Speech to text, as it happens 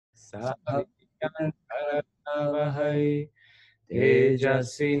Savidyam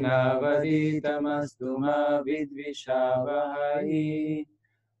Tejasvinavaditamastu ma vidvishavahai.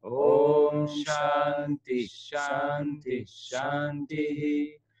 Om Shanti Shanti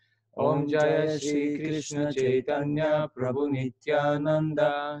Shanti. Om Jaya Shri Krishna Chaitanya Prabhu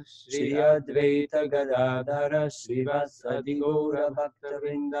Nityananda Shri Advaita Gadadhara Srivasadi Gaura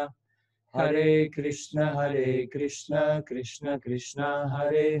Bhaktavrinda. Hare Krishna Krishna Krishna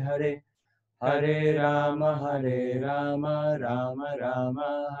Hare Hare, Hare Rama Rama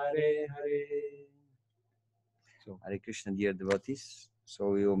Rama Hare Hare. Hare Krishna, dear devotees.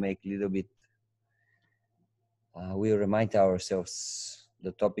 So we will make a little bit, we will remind ourselves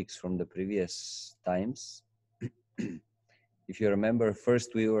the topics from the previous times. If you remember,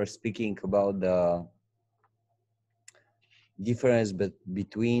 first we were speaking about the difference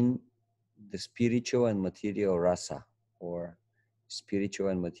between the spiritual and material rasa, or spiritual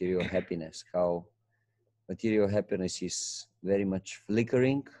and material happiness, how material happiness is very much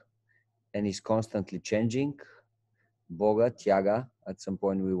flickering and is constantly changing. Bhoga, Tyaga, at some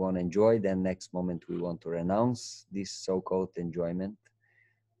point we want to enjoy, then next moment we want to renounce this so-called enjoyment.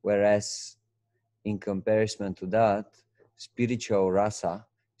 Whereas in comparison to that, spiritual rasa,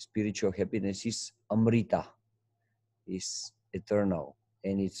 spiritual happiness is amrita, is eternal,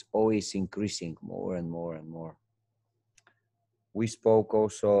 and it's always increasing more and more and more. We spoke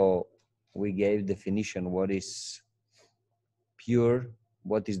also, we gave definition what is pure,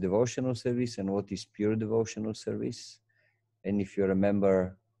 what is devotional service and what is pure devotional service. And if you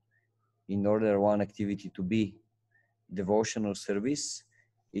remember, in order one activity to be devotional service,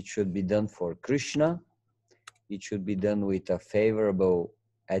 it should be done for Krishna, it should be done with a favorable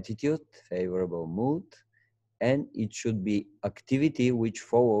attitude, favorable mood, and it should be activity which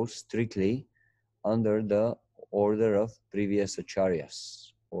follows strictly under the order of previous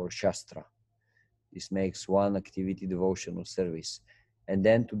acharyas or shastra. This makes one activity devotional service. And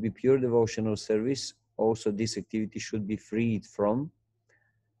then to be pure devotional service, also this activity should be freed from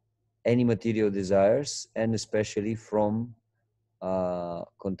any material desires, and especially from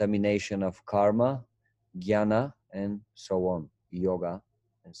contamination of karma, jnana, and so on, yoga,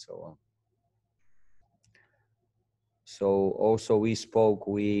 and so on. So also we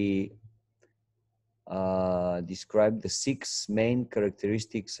described the 6 main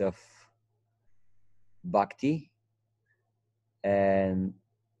characteristics of bhakti, and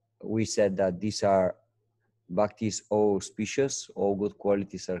we said that these are, bhakti is all auspicious, all good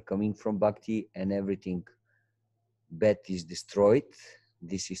qualities are coming from bhakti, and everything bad is destroyed.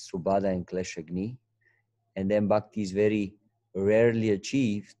 This is Subhada and Kleshagni. And then bhakti is very rarely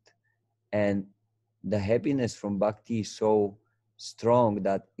achieved, and the happiness from bhakti is so strong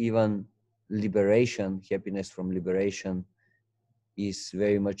that even liberation, happiness from liberation, is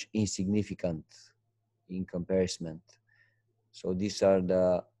very much insignificant in comparison. So these are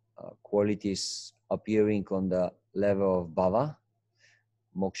the qualities appearing on the level of bhava,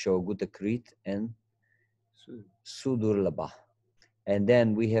 moksha, gutakrit, and sudurlabha. And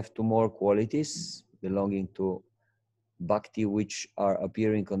then we have 2 more qualities belonging to bhakti which are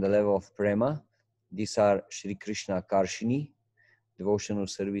appearing on the level of prema. These are Shri Krishna Karshini, devotional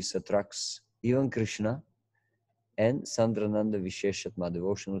service attracts even Krishna, and Sandrananda Visheshatma,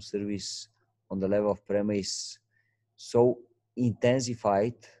 devotional service on the level of prema is so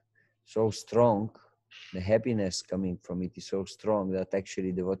intensified, so strong, the happiness coming from it is so strong that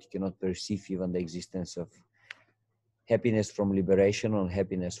actually devotee cannot perceive even the existence of happiness from liberation or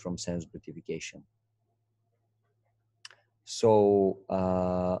happiness from sense gratification. So,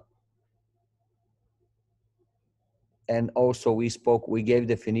 and also we gave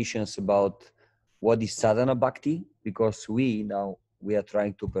definitions about what is sadhana bhakti, because we are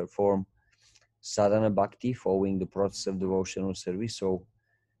trying to perform sadhana bhakti following the process of devotional service. So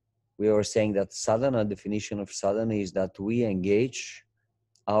we were saying that sadhana, definition of sadhana is that we engage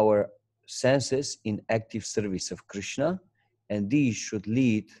our senses in active service of Krishna, and these should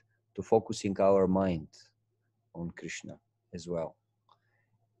lead to focusing our mind on Krishna as well.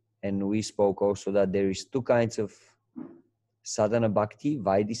 And we spoke also that there is 2 kinds of sadhana bhakti,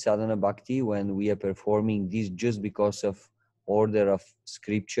 Vaidhi sadhana bhakti, when we are performing this just because of order of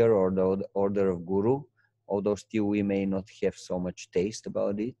scripture or the order of guru, although still we may not have so much taste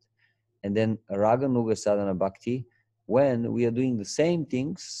about it. And then Raganuga sadhana bhakti, when we are doing the same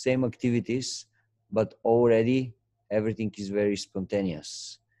things, same activities, but already everything is very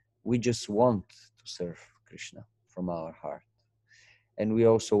spontaneous. We just want to serve Krishna from our heart. And we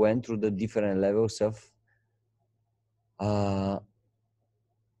also went through the different levels of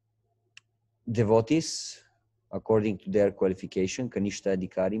devotees, according to their qualification, Kanishta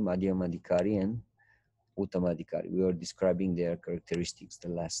Adhikari, Madhyama Adhikari, and Uttama Adhikari. We were describing their characteristics the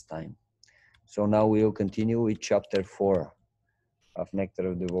last time. So now we will continue with chapter 4 of Nectar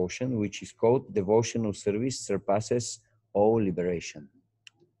of Devotion, which is called Devotional Service Surpasses All Liberation.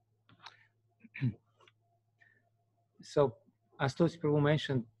 So, as Tulsi Prabhu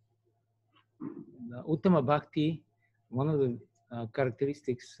mentioned, the Uttama Bhakti, one of the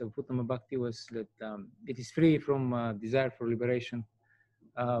characteristics of Uttama Bhakti was that it is free from desire for liberation,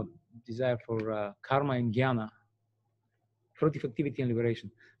 desire for karma and jnana, fruitive activity and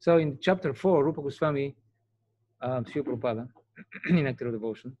liberation. So in chapter 4, Rupa Goswami, Srila Prabhupada, in Nectar of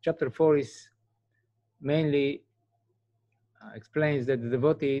Devotion, chapter 4 is mainly explains that the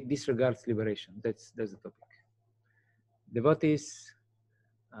devotee disregards liberation. That's the topic. Devotees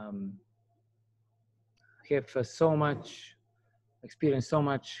have experienced so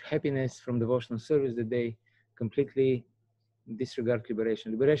much happiness from devotional service that they completely disregard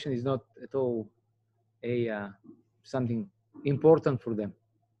liberation. Liberation is not at all something important for them.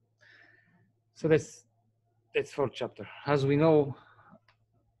 So that's fourth chapter. As we know,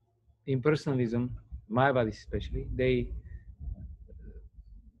 impersonalism, Mayavadis especially, they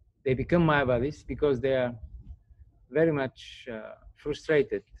become Mayavadis because they are very much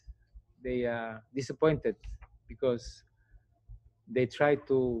frustrated. They are disappointed because they try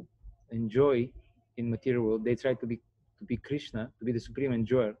to enjoy in material world. They try to be Krishna, to be the supreme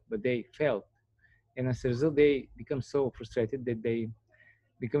enjoyer, but they failed. And as a result, they become so frustrated that they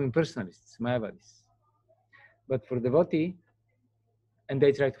become impersonalists, Mayavadis. But for devotee, and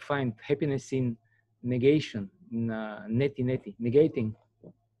they try to find happiness in negation, in negating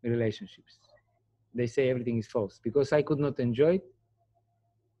relationships. They say everything is false. Because I could not enjoy it,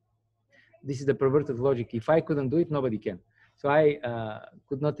 this is the perverted logic. If I couldn't do it, nobody can. So I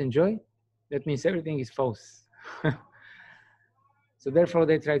could not enjoy, that means everything is false. So therefore,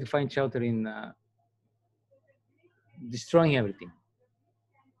 they try to find shelter in destroying everything,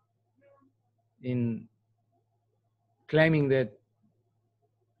 in claiming that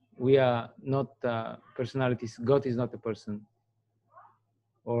we are not personalities, God is not a person,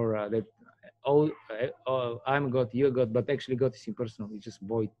 or that I'm God, you're God, but actually God is impersonal, it's just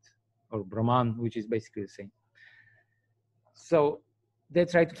void, or Brahman, which is basically the same. So they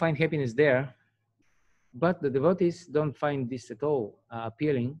try to find happiness there, but the devotees don't find this at all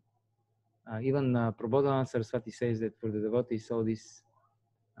appealing. Even Prabodhananda Saraswati says that for the devotees, all this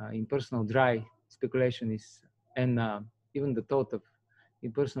impersonal dry speculation is, and even the thought of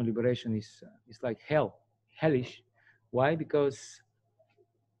impersonal liberation is like hellish. Why? Because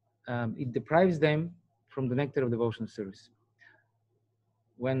it deprives them from the nectar of devotional service.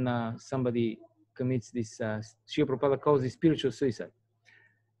 When somebody commits this, Srila Prabhupada calls it spiritual suicide,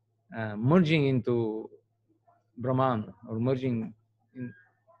 merging into Brahman, or merging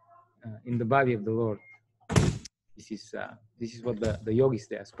in the body of the Lord. This is what the yogis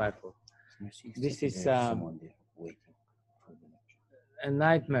they aspire for. This is a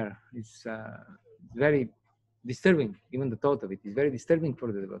nightmare. It's very disturbing. Even the thought of it is very disturbing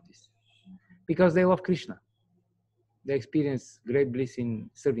for the devotees, because they love Krishna. They experience great bliss in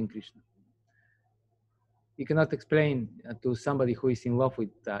serving Krishna. You cannot explain to somebody who is in love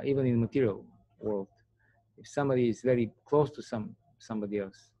with, even in the material world, if somebody is very close to somebody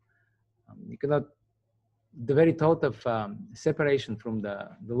else, you cannot. The very thought of separation from the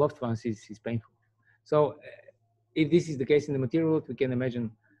loved ones is painful. So, if this is the case in the material world, we can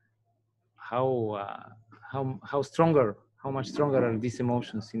imagine how much stronger are these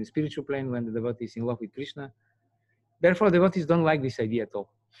emotions in the spiritual plane when the devotee is in love with Krishna. Therefore, devotees don't like this idea at all,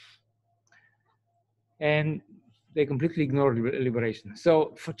 and they completely ignore liberation.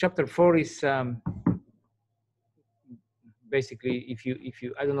 So, for chapter 4 is basically, if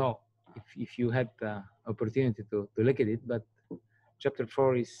you I don't know if you had the opportunity to look at it, but chapter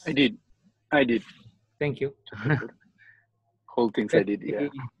 4 is. I did. Thank you. Whole things I did, yeah.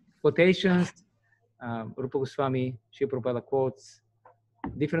 Quotations, Rupa Goswami, Srila Prabhupada quotes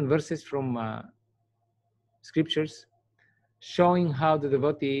different verses from scriptures, showing how the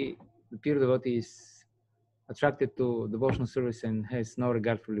pure devotee is attracted to devotional service and has no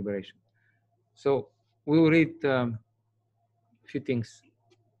regard for liberation. So we will read a few things.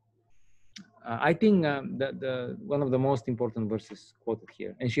 I think the one of the most important verses quoted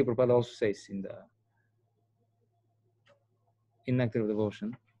here, and Srila Prabhupada also says in Nectar of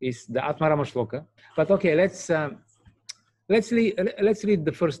Devotion, is the Atmarama Shloka. But okay, let's read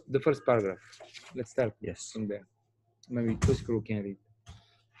the first paragraph. Let's start from there. Maybe Tuskuru can read.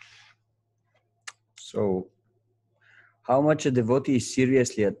 So, how much a devotee is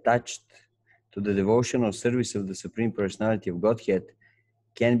seriously attached to the devotional service of the Supreme Personality of Godhead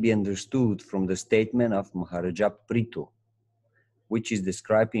can be understood from the statement of Maharaja Prithu, which is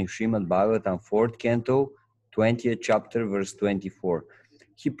described in Srimad Bhagavatam 4th Canto, 20th chapter, verse 24.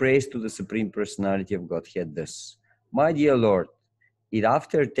 He prays to the Supreme Personality of Godhead thus: My dear Lord, if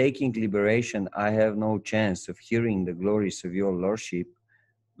after taking liberation I have no chance of hearing the glories of your Lordship,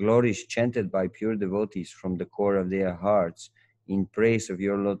 glories chanted by pure devotees from the core of their hearts in praise of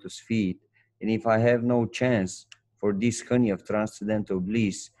your lotus feet, and if I have no chance for this honey of transcendental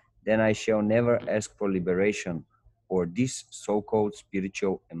bliss, then I shall never ask for liberation or this so-called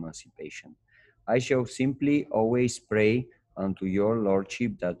spiritual emancipation. I shall simply always pray unto your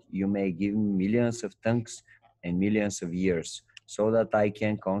Lordship that you may give me millions of tongues and millions of ears, so that I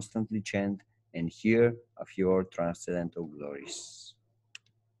can constantly chant and hear of your transcendental glories.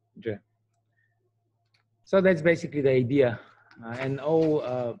 Yeah. So that's basically the idea, and all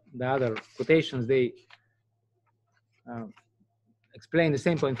the other quotations, they explain the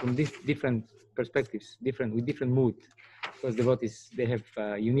same point from different perspectives, with different mood, because devotees, they have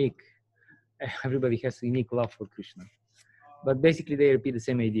unique. Everybody has a unique love for Krishna, but basically they repeat the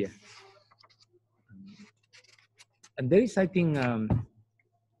same idea. And there is, I think,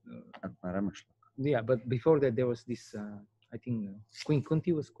 yeah. But before that, there was this. I think Queen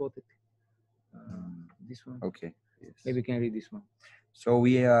Kunti was quoted. This one. Okay. Yes. Maybe you can read this one. So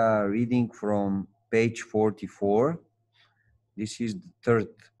we are reading from page 44. This is the third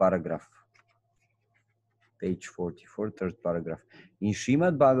paragraph. Page 44, third paragraph. In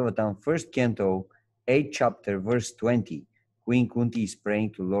Srimad Bhagavatam, 1st Canto, 8th chapter, verse 20, Queen Kunti is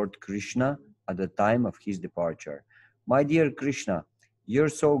praying to Lord Krishna at the time of his departure. My dear Krishna, you're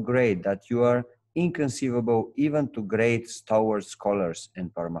so great that you are inconceivable even to great stalwart scholars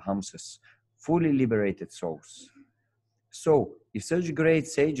and paramahamsas, fully liberated souls. So, if such great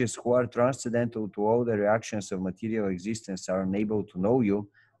sages who are transcendental to all the reactions of material existence are unable to know you,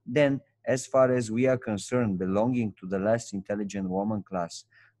 then, as far as we are concerned, belonging to the less intelligent woman class,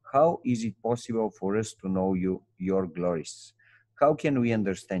 how is it possible for us to know you, your glories? How can we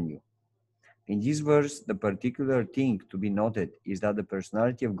understand you? In this verse, the particular thing to be noted is that the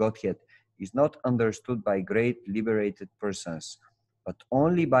personality of Godhead is not understood by great liberated persons, but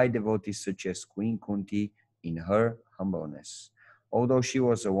only by devotees such as Queen Kunti in her humbleness. Although she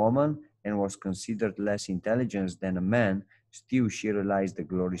was a woman and was considered less intelligent than a man, still she realized the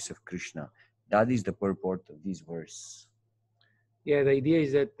glories of Krishna. That is the purport of this verse. Yeah, the idea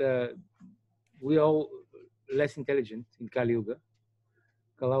is that we all less intelligent in Kali Yuga,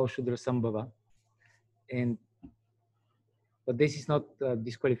 Kalao Shudra Sambhava, but this is not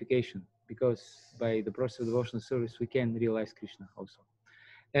disqualification, because by the process of devotional service we can realize Krishna also.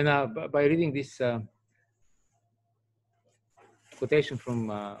 And by reading this quotation from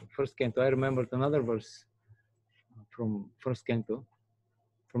 1st Canto, I remembered another verse from 1st Canto,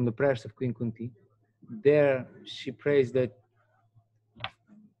 from the prayers of Queen Kunti. There she prays that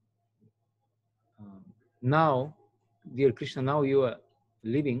now, dear Krishna, now you are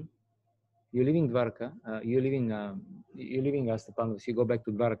leaving Dwarka, you're leaving Astapandavas, you go back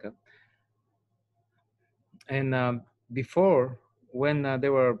to Dwarka. And before, when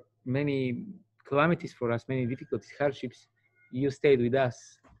there were many calamities for us, many difficulties, hardships, you stayed with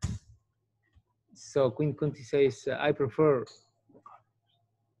us. So Queen Kunti says, I prefer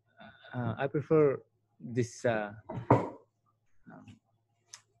this.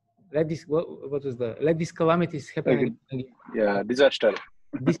 Let these calamities happen. Yeah, disaster.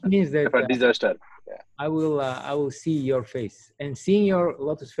 This means that disaster. Yeah. I will see your face, and seeing your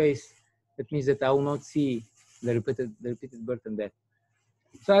lotus face, that means that I will not see the repeated birth and death.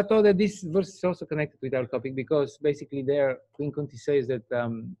 So I thought that this verse is also connected with our topic, because basically there Queen Kunti says that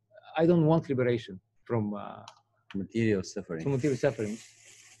I don't want liberation from material suffering.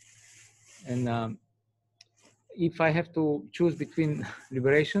 And if I have to choose between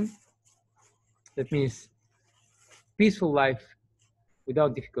liberation, that means peaceful life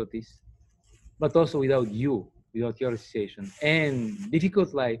without difficulties, but also without your association, and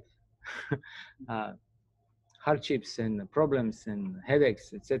difficult life, hardships and problems and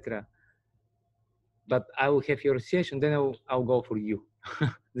headaches, etc. But I will have your association, then I'll go for you.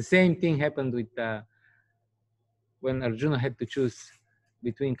 The same thing happened with when Arjuna had to choose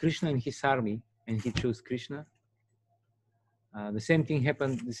between Krishna and his army, and he chose Krishna. The same thing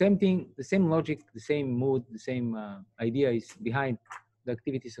happened. The same logic, the same mood, the same idea is behind the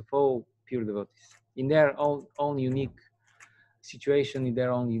activities of all pure devotees. In their own unique situation, in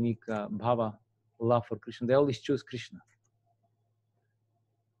their own unique bhava, love for Krishna, they always choose Krishna.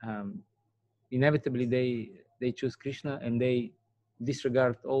 Inevitably, they choose Krishna, and they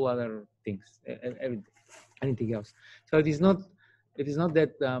disregard all other things, anything else. So it is not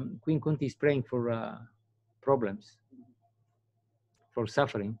that Queen Kunti is praying for problems, for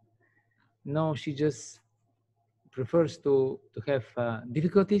suffering. No, she just prefers to have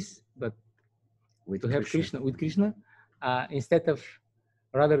difficulties, but With to have Krishna instead of,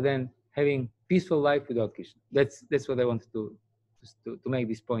 rather than having peaceful life without Krishna. That's what I wanted to make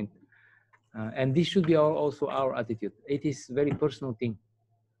this point. And this should be also our attitude. It is a very personal thing.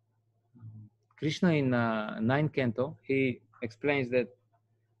 Krishna in 9th canto, he explains that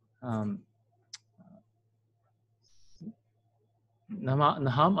Naham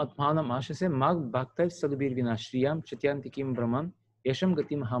atmanam ashase mag bhaktar sadubir vinashriyam chatyantikim brahman yasham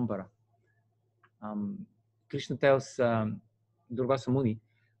gatim hambara. Krishna tells Durvasa Muni,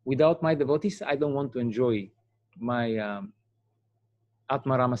 without my devotees, I don't want to enjoy my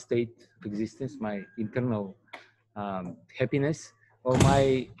Atmarama state of existence, my internal happiness, or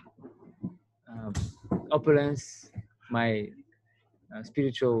my opulence, my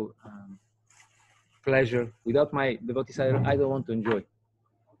spiritual pleasure. Without my devotees, I don't want to enjoy.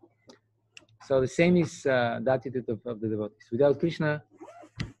 So the same is the attitude of the devotees. Without Krishna,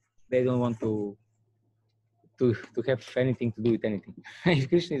 they don't want to have anything to do with anything. If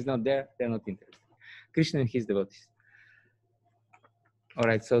Krishna is not there, they're not interested. Krishna and his devotees. All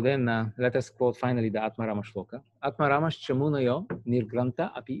right, so then let us quote finally the Atmarama shloka. Atmarama shamunayo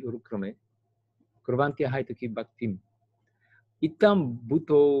nirgranta api urukrame kurvanti haitaki bhaktim itam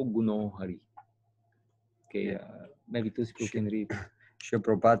bhuto guno hari. Okay, maybe two people can read. Srila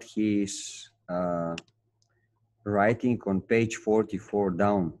Prabhupada, he is writing on page 44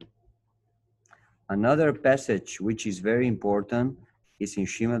 down. Another passage which is very important is in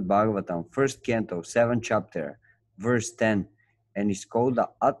Srimad Bhagavatam, 1st canto, 7th chapter, verse 10, and it's called the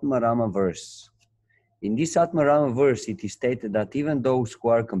Atmarama verse. In this Atmarama verse, it is stated that even those who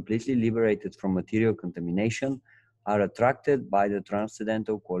are completely liberated from material contamination are attracted by the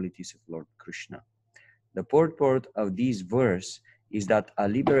transcendental qualities of Lord Krishna. The purport of this verse is that a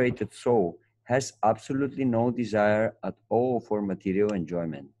liberated soul has absolutely no desire at all for material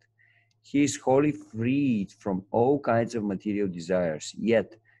enjoyment. He is wholly freed from all kinds of material desires,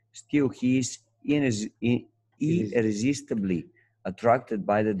 yet still he is irresistibly attracted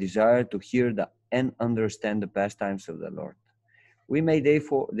by the desire to hear and understand the pastimes of the Lord. We may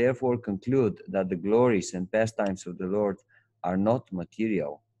therefore conclude that the glories and pastimes of the Lord are not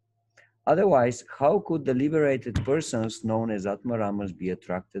material. Otherwise, how could the liberated persons known as Atmaramas be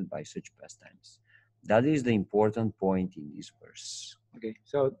attracted by such pastimes? That is the important point in this verse. Okay,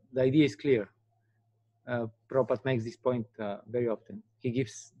 so the idea is clear. Prabhupada makes this point very often. He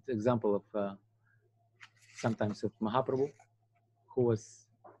gives the example of sometimes of Mahaprabhu, who was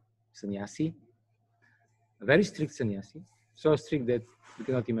sannyasi, a very strict sannyasi, so strict that you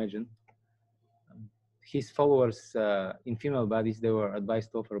cannot imagine. His followers in female bodies, they were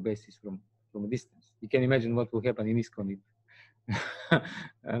advised to offer obeisances from a distance. You can imagine what will happen in ISKCON.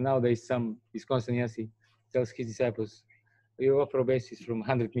 Nowadays, some ISKCON sannyasi tells his disciples, you offer obeisances from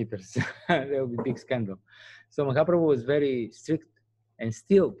 100 meters. There will be a big scandal. So Mahaprabhu was very strict, and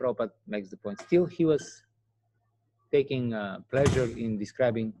still, Prabhupada makes the point, still he was taking pleasure in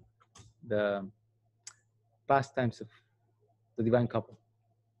describing the pastimes of the divine couple.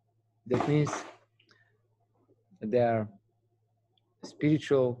 That means they are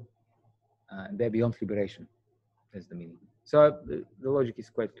spiritual, they're beyond liberation. That's the meaning. So the logic is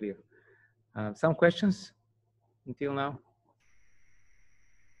quite clear. Some questions until now?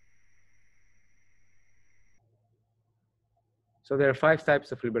 So there are 5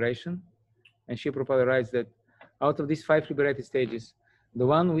 types of liberation, and Srila Prabhupada writes that out of these 5 liberated stages, the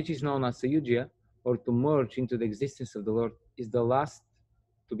one which is known as Sayujya, or to merge into the existence of the Lord, is the last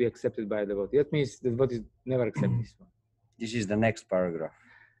to be accepted by a devotee. That means the devotees never accept this one. This is the next paragraph.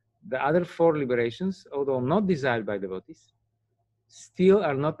 The other 4 liberations, although not desired by devotees, still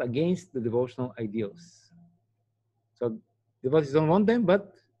are not against the devotional ideals. So devotees don't want them,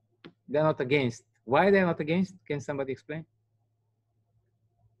 but they're not against. Why they're not against? Can somebody explain?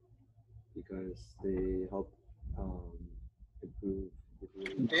 Because they help improve the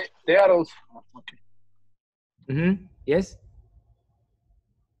They are also okay. Mm-hmm. Yes?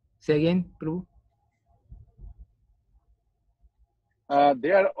 Say again, Prabhu.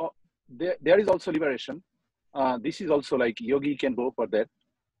 There is also liberation. This is also like yogi can go for that.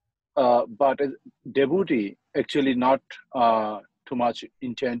 But as devotee actually not too much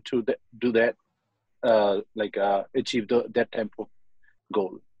intent to do that, achieve that tempo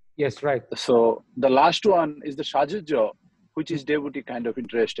goal. Yes, right. So the last one is the Shajujya, which is devotee kind of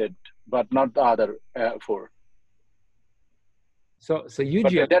interested, but not the other 4. So But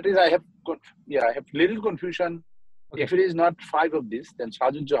usually, that is, I have little confusion. Okay. If it is not 5 of this, then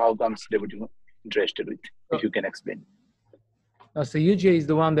Sajuja, how comes devotee interested with? If you can explain. so usually is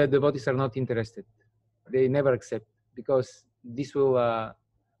the one that devotees are not interested. They never accept, because this will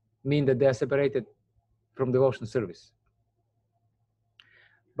mean that they are separated from devotional service.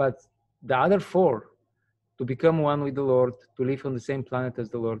 But the other 4, to become one with the Lord, to live on the same planet as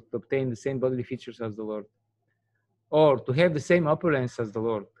the Lord, to obtain the same bodily features as the Lord, or to have the same opulence as the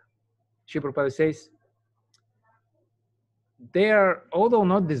Lord, Srila Prabhupada says, they are, although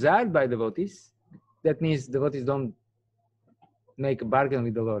not desired by devotees, that means devotees don't make a bargain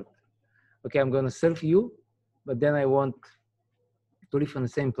with the Lord. Okay, I'm going to serve you, but then I want to live on the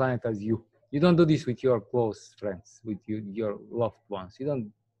same planet as you. You don't do this with your close friends, with your loved ones. You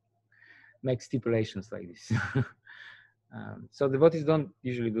don't make stipulations like this. So devotees don't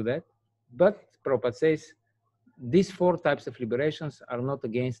usually do that. But Prabhupada says, these 4 types of liberations are not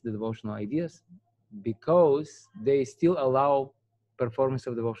against the devotional ideas, because they still allow performance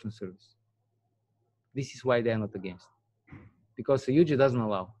of devotional service. This is why they are not against. Because the Yuji doesn't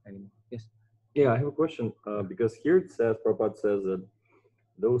allow anymore. Yes? Yeah, I have a question. Because here it says, Prabhupada says that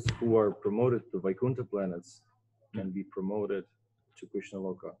those who are promoted to Vaikuntha planets can be promoted to Krishna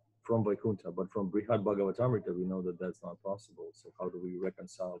Loka from Vaikuntha, but from Brihad Bhagavatamrita, we know that that's not possible. So how do we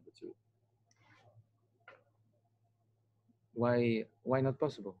reconcile the two? Why not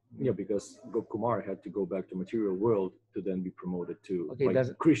possible? Yeah, because Gopkumar had to go back to material world to then be promoted to Okay,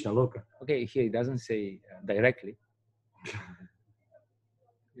 Krishna Loka. Okay, here it doesn't say directly.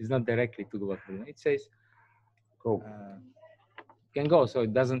 It's not directly to go. It says can go, so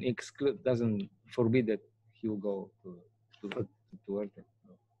it doesn't exclude, doesn't forbid that he will go to Earth.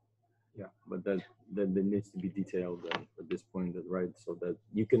 Yeah, but that needs to be detailed at this point, right? So that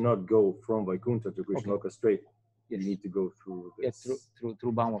you cannot go from Vaikuntha to Krishna Loka straight. Yes. You need to go through this. Yeah,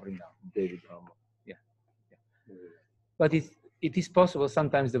 through Bhama Vrindavan. David Bhama. Yeah. But it is possible.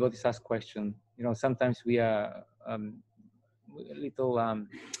 Sometimes devotees ask question. Sometimes we are a little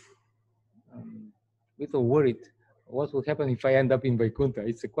worried. What will happen if I end up in Vaikuntha?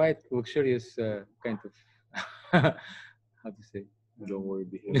 It's a quite luxurious kind of how to say. Don't worry,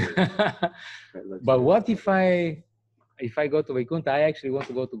 behavior. But what if I go to Vaikuntha? I actually want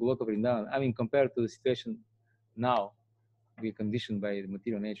to go to Goloka Vrindavan. I mean, compared to the situation now, we're conditioned by the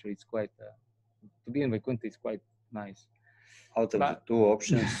material nature. It's quite to be in Vaikuntha is quite nice. Out of the 2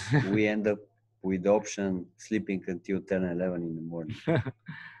 options, we end up with the option sleeping until 10 and 11 in the morning.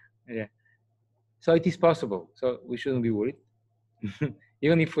 Yeah. So it is possible. So we shouldn't be worried.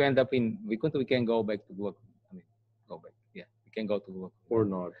 Even if we end up in Vaikuntha, we can go back to Goloka. Go back. Yeah, we can go to Goloka. Or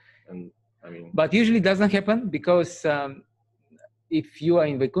not. And but usually it doesn't happen, because if you are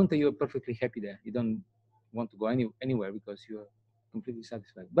in Vaikuntha, you are perfectly happy there. You don't want to go anywhere because you are completely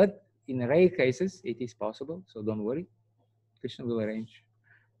satisfied. But in rare cases, it is possible. So don't worry. Krishna will arrange.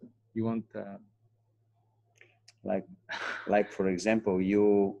 You want like for example,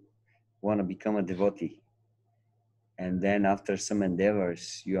 you want to become a devotee, and then after some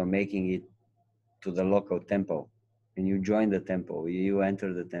endeavors, you are making it to the local temple, and you join the temple, you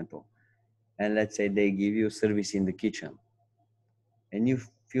enter the temple, and let's say they give you service in the kitchen, and you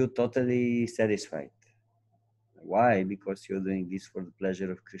feel totally satisfied. Why? Because you're doing this for the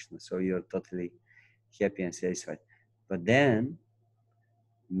pleasure of Krishna, so you're totally happy and satisfied. But then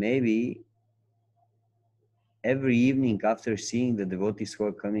maybe every evening after seeing the devotees who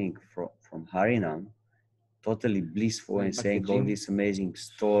are coming from Harinam, totally blissful and saying all these amazing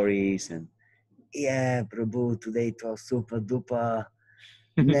stories, and yeah, Prabhu, today it was super duper,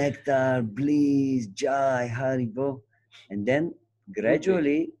 nectar, bliss, jai, Haribo. And then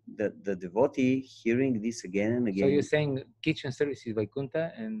gradually the devotee hearing this again and again. So you're saying kitchen service is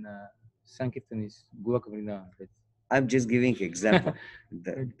Vaikuntha and Sankirtan is Goloka Vrindavan. I'm just giving example.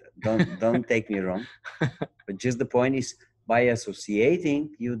 Don't take me wrong. But just the point is, by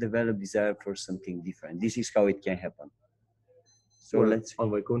associating, you develop desire for something different. This is how it can happen. So let's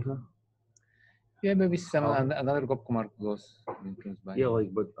on Vaikuntha. Yeah, maybe another Gopkumar goes by. Yeah,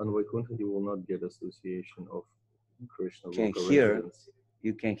 but on Vaikuntha you will not get association of Krishna.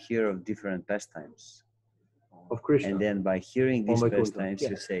 You can hear of different pastimes of Krishna, and then by hearing these pastimes,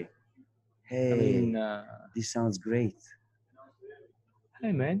 you say, "Hey, this sounds great.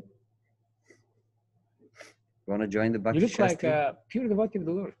 Hey, man, you want to join the Bhakti You look Shastri? like a pure devotee of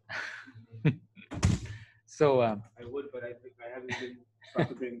the Lord." So I would, but I think I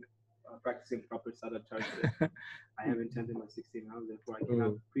haven't been practicing proper sadhana. I haven't attended my 16 hours, therefore I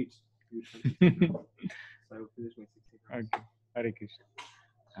cannot preach. So I will finish my 16 hours. Okay, Hare Krishna.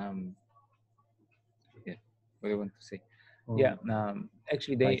 Yeah, what do I want to say? Yeah,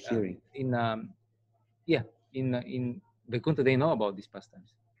 actually, By they hearing. in Vaikuntha they know about these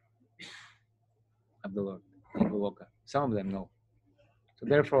pastimes of the Lord in Goloka. Some of them know. So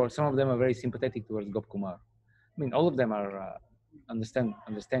therefore, some of them are very sympathetic towards Gopkumar. I mean, all of them are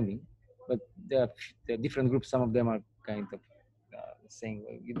understanding, but there are different groups. Some of them are kind of saying,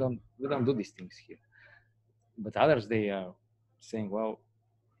 well, we don't do these things here. But others, they are saying, well,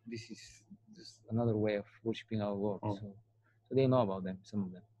 this is just another way of worshiping our Lord. Oh. So they know about them, some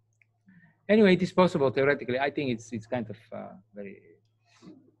of them. Anyway, it is possible theoretically. I think it's kind of very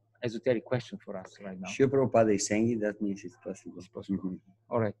esoteric question for us right now. Srila Prabhupada is saying it, that means it's possible. It's possible. Mhm.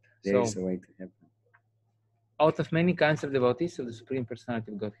 All right. There So is a way to happen. out of many kinds of devotees of the Supreme Personality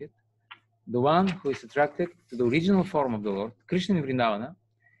of Godhead, the one who is attracted to the original form of the Lord, Krishna in Vrindavana,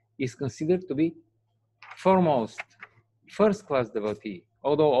 is considered to be foremost, first-class devotee,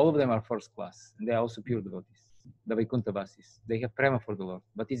 although all of them are first class, and they are also pure devotees, the Vaikuntha Vasis. They have prema for the Lord,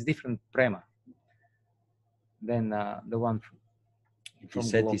 but it's different prema than the one from He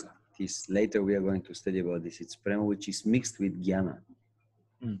said Goloka. this later we are going to study about this. It's prema which is mixed with jnana,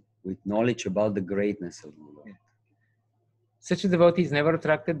 with knowledge about the greatness of the Lord. Yeah. Such a devotee is never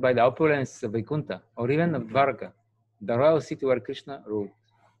attracted by the opulence of Vaikuntha or even of Dwarka, the royal city where Krishna ruled.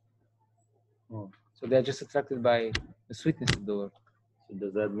 So they are just attracted by the sweetness of the Lord. So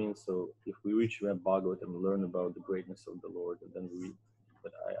does that mean, so if we reach Srimad Bhagavatam and learn about the greatness of the Lord, and then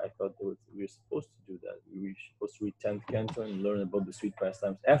but I thought that we're supposed to do that. We're supposed to read 10th canto and learn about the sweet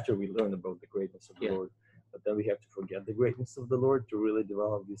pastimes after we learn about the greatness of the Yeah. Lord. But then we have to forget the greatness of the Lord to really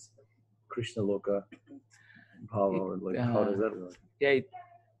develop this Krishna Loka bhava, or like, how does that work? Yeah,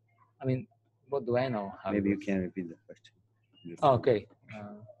 I mean, what do I know? How it Maybe you works? can repeat the question. Oh, okay.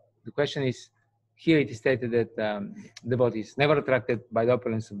 The question is, here it is stated that devotees never attracted by the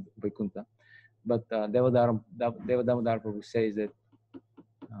opulence of Vaikuntha, but Devadamodar Prabhu says that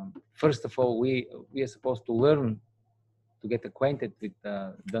first of all, we are supposed to learn to get acquainted with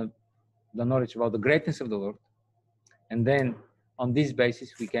the knowledge about the greatness of the Lord, and then on this basis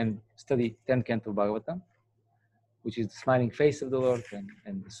we can study 10th canto of Bhagavatam, which is the smiling face of the Lord,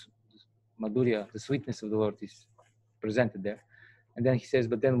 and the Madhurya, the sweetness of the Lord is presented there. And then he says,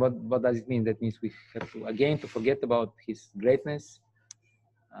 but then what does it mean? That means we have to, again, to forget about his greatness.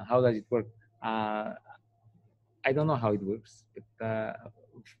 How does it work? I don't know how it works, but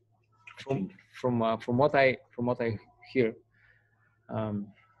from what I hear from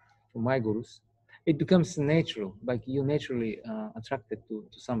my gurus, it becomes natural. Like you naturally attracted to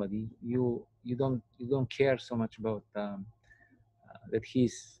somebody. You don't care so much about that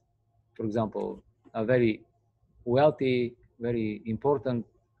he's, for example, a very wealthy, very important,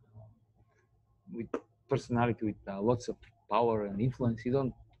 with personality, with lots of power and influence. You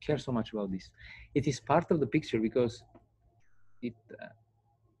don't care so much about this. It is part of the picture because it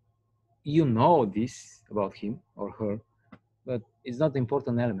you know this about him or her, but it's not the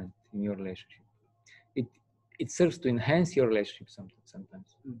important element in your relationship. It serves to enhance your relationship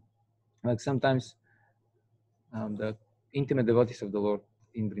sometimes. Like sometimes the intimate devotees of the Lord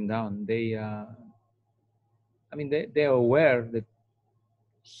in Vrindavan, they are aware that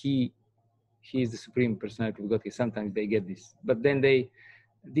he is the Supreme Personality of Godhead. Sometimes they get this, but then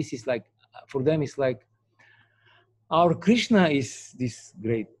this is like, for them it's like, our Krishna is this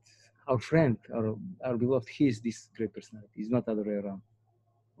great, our friend, our beloved, he is this great personality. It's not other way around.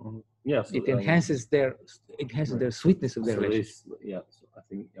 Yeah, so It enhances their sweetness of their so relationship. so I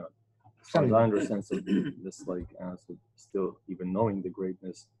think, as far as I understand, so this so still even knowing the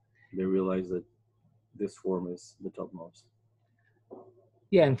greatness, they realize that this form is the topmost.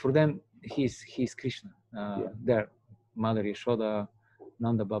 Yeah, and for them, he's Krishna. Their mother Yashoda,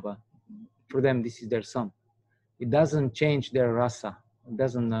 Nanda Baba. For them, this is their son. It doesn't change their rasa. It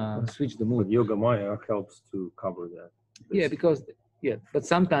doesn't switch the mood. But Yoga Maya helps to cover that. Yeah, but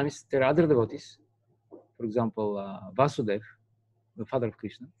sometimes there are other devotees. For example, Vasudev, the father of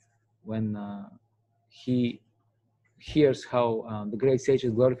Krishna, when he hears how the great sages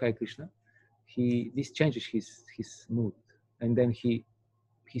glorify Krishna, this changes his mood, and then he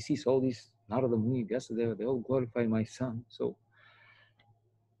sees all these Narada Muni, Vyasadeva, they all glorify my son. So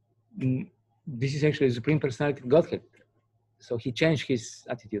this is actually the Supreme Personality of Godhead. So he changed his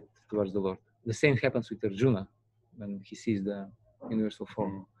attitude towards the Lord. The same happens with Arjuna when he sees the universal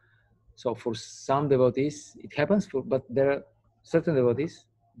form. So for some devotees, it happens, but there are certain devotees,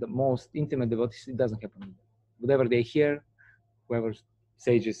 the most intimate devotees, it doesn't happen. Whatever they hear, whoever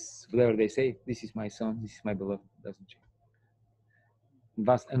sages, whatever they say, this is my son, this is my beloved, doesn't change.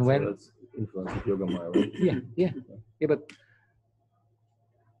 And when that's influence of Yoga Maya, right? Yeah, but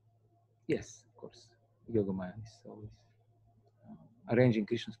yes, of course, Yoga Maya is always arranging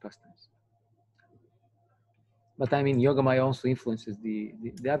Krishna's pastimes. But I mean, Yogamaya also influences the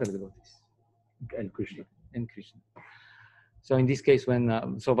other devotees. And Krishna. And Krishna. So in this case, when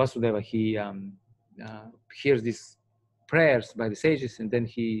so Vasudeva, he hears these prayers by the sages, and then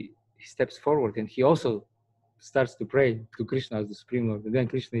he steps forward and he also starts to pray to Krishna as the Supreme Lord. And then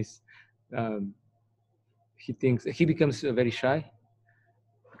Krishna is, he becomes very shy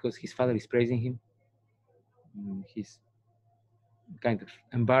because his father is praising him. He's kind of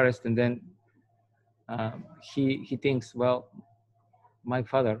embarrassed, and then he thinks, well, my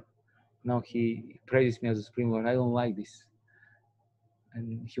father, now he praises me as the Supreme Lord. I don't like this.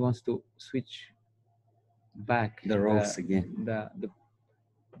 And he wants to switch back The roles again. The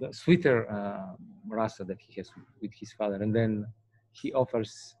sweeter rasa that he has with his father, and then he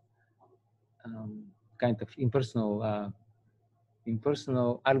offers kind of impersonal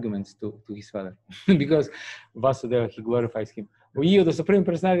arguments to his father because Vasudeva, he glorifies him. We are the Supreme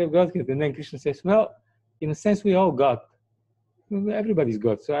Personality of Godhead, and then Krishna says, well, in a sense, we all God. Everybody's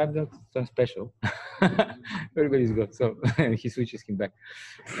God, so I'm not so special. Everybody's God. So he switches him back.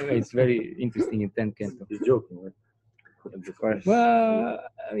 It's very interesting in 10th canto. He's joking, right? Of course. Well,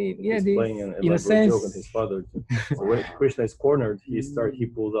 I mean, yeah, He's playing an in a elaborate sense, joke on his father. So when Krishna is cornered, he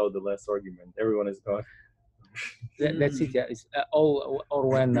pulls out the last argument. Everyone is God. that's it. Yeah, it's or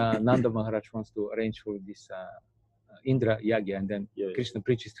when Nanda Maharaj wants to arrange for this Indra Yagya, and then Krishna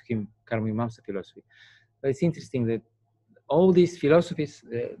preaches to him Karma Mimamsa philosophy. But it's interesting that all these philosophies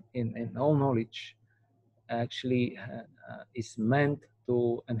in all knowledge actually is meant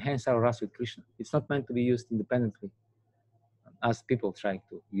to enhance our rasa with Krishna. It's not meant to be used independently, as people try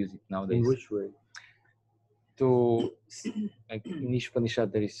to use it nowadays. In which way? To, like in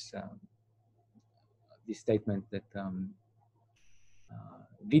Ishopanishad, there is this statement that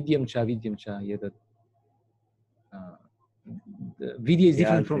vidyam cha yadat. The vidya is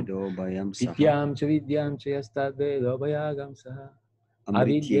different from vidyam cha yastad vedo bhayagam saha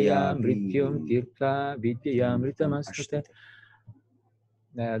avidyaya mrityum tirtha vidyaya mritam.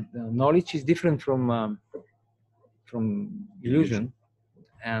 The knowledge is different from illusion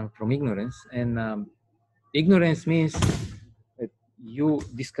and from ignorance, and ignorance means that you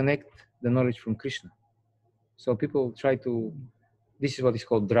disconnect the knowledge from Krishna. So people try to, this is what is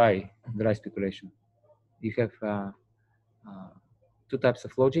called dry speculation. You have two types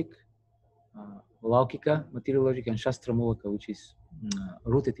of logic, Laukika, material logic, and Shastra Mulaka, which is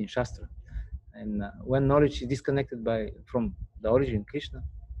rooted in Shastra. And when knowledge is disconnected from the origin Krishna,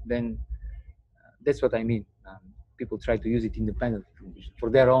 then that's what I mean. People try to use it independently from Krishna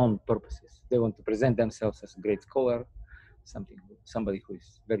for their own purposes. They want to present themselves as a great scholar, somebody who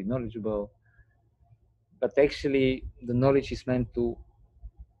is very knowledgeable. But actually, the knowledge is meant to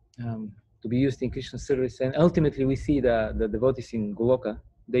be used in Krishna's service. And ultimately, we see the devotees in Goloka,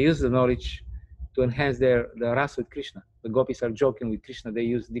 they use the knowledge to enhance the rasa with Krishna. The gopis are joking with Krishna. They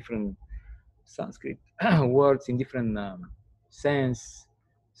use different Sanskrit words in different sense,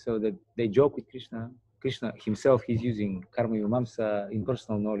 so that they joke with Krishna. Krishna himself, he's using karma mimamsa,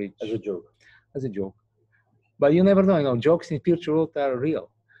 impersonal knowledge As a joke. But you never know. Jokes in spiritual world are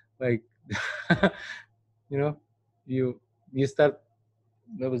real. Like, you start.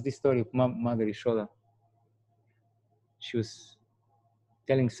 There was this story of Mother Yashoda. She was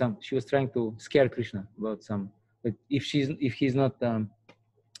telling she was trying to scare Krishna about that if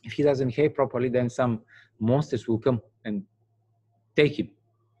he doesn't behave properly, then some monsters will come and take him.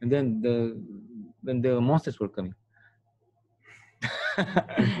 And then the monsters were coming.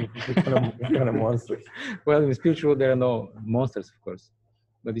 What kind of monsters? Well, in the spiritual world, there are no monsters, of course,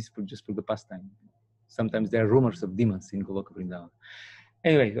 but it's just for the pastime. Sometimes there are rumors of demons in Goloka Vrindavan.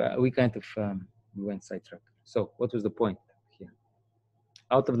 Anyway, we kind of we went sidetracked. So, what was the point here?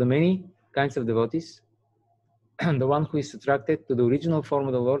 Out of the many kinds of devotees, the one who is attracted to the original form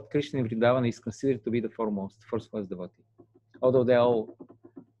of the Lord Krishna in Vrindavan is considered to be the first class devotee. Although they are all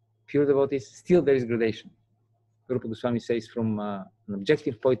pure devotees, still there is gradation. Rupa Goswami says from an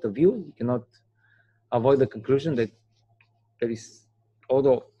objective point of view, you cannot avoid the conclusion that there is,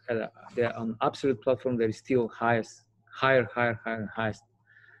 although they are on absolute platform, there is still highest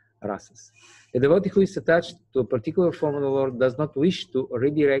rasas. A devotee who is attached to a particular form of the Lord does not wish to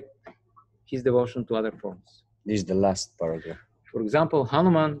redirect his devotion to other forms. This is the last paragraph. For example,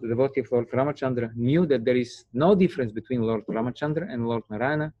 Hanuman, the devotee of Lord Ramachandra, knew that there is no difference between Lord Ramachandra and Lord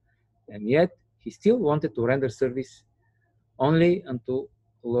Narayana, and yet he still wanted to render service only unto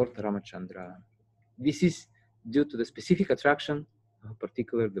Lord Ramachandra. This is due to the specific attraction of a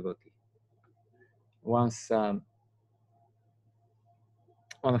particular devotee. Once, one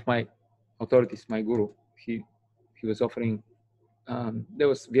of my authorities, my guru, he was offering there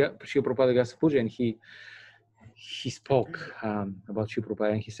was Srila Prabhupada Vyasa Puja, and he spoke about Srila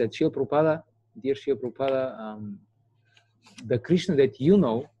Prabhupada, and he said, Srila Prabhupada, dear Srila Prabhupada, the Krishna that you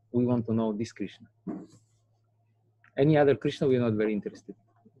know, we want to know this Krishna. Any other Krishna, we're not very interested.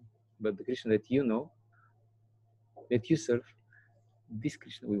 But the Krishna that you know, that you serve, this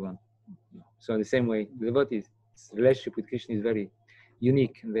Krishna we want. So in the same way, the devotee's relationship with Krishna is very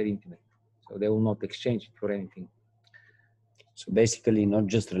unique and very intimate. So they will not exchange it for anything. So basically, not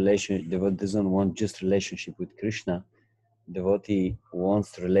just relation. Devotee doesn't want just relationship with Krishna. Devotee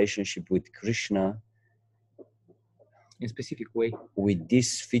wants relationship with Krishna In a specific way. with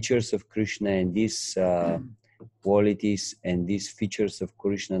these features of Krishna and these qualities and these features of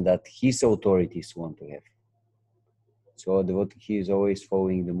Krishna that his authorities want to have. So devotee, he is always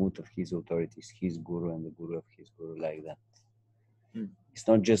following the mood of his authorities, his guru and the guru of his guru, like that. It's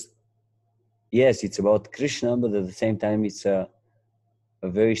not just, yes, it's about Krishna, but at the same time, it's a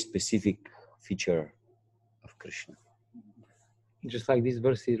very specific feature of Krishna. Just like this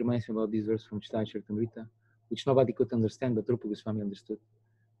verse, it reminds me about this verse from Chaitanya Charitamrita, which nobody could understand, but Rupa Goswami understood.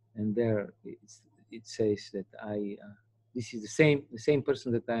 And there it says that this is the same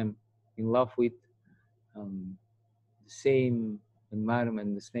person that I'm in love with, the same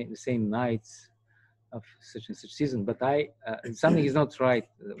environment, the same nights of such and such season. But something is not right.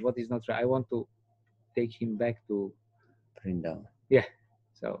 What is not right? I want to take him back to Vrindavan. Yeah.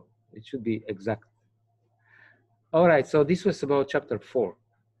 So it should be exact. All right. So this was about chapter 4.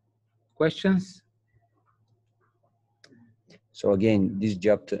 Questions? So again, this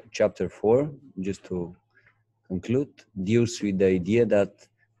chapter 4, just to conclude, deals with the idea that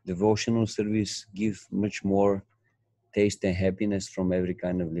devotional service gives much more taste and happiness from every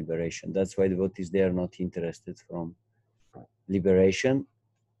kind of liberation. That's why devotees, they are not interested from liberation,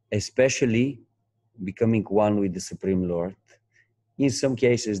 especially becoming one with the Supreme Lord. In some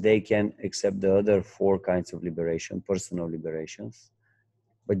cases, they can accept the other 4 kinds of liberation, personal liberations.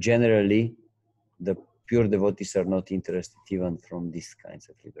 But generally, the pure devotees are not interested even from these kinds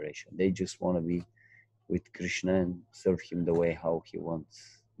of liberation. They just want to be with Krishna and serve him the way how he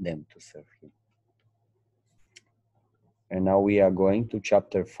wants them to serve him. And now we are going to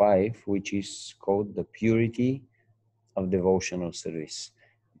chapter 5, which is called the purity of devotional service.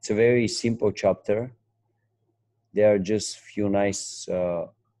 It's a very simple chapter. There are just few nice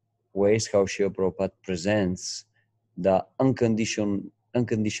ways how Srila Prabhupada presents the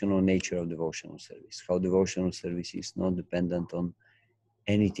unconditional nature of devotional service, how devotional service is not dependent on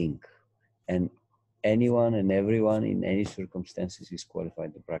anything, and anyone and everyone in any circumstances is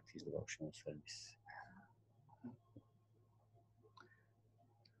qualified to practice devotional service.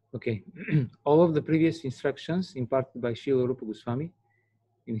 Okay. All of the previous instructions imparted by Srila Rupa Goswami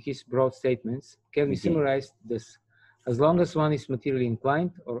in his broad statements can be summarized this: as long as one is materially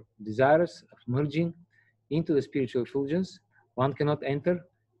inclined or desirous of merging into the spiritual effulgence, one cannot enter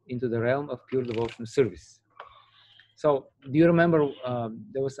into the realm of pure devotional service. So, do you remember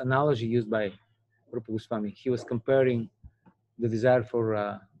there was an analogy used by Rupa Goswami? He was comparing the desire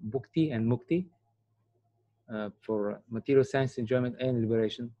for bhukti and mukti, for material sense enjoyment and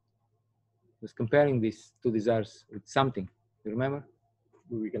liberation. He was comparing these 2 desires with something. You remember?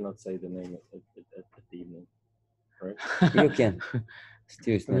 We cannot say the name at the evening, right? You can.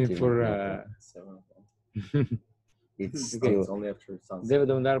 Still, it's I not mean, even for 7 o'clock. it's Okay, still. it's only after sunset. Deva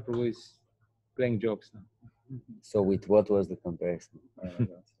Damodar Prabhu is playing jokes now. So with what was the comparison?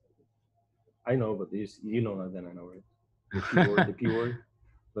 I know, but you know that, then I know, right? The P word,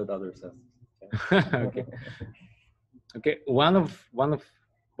 but others have. Okay. Okay.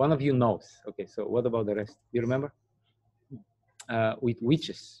 One of you knows. Okay. So what about the rest? You remember? With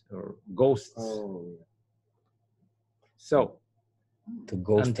witches or ghosts. Oh, yeah. So The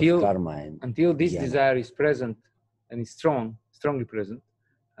ghost Until- of karma. And until this jnana. desire is present and is strongly present,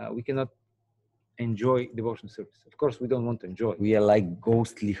 we cannot enjoy devotional service. Of course, we don't want to enjoy. We are like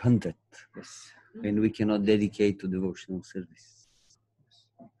ghostly hunted, Yes. and we cannot dedicate to devotional service.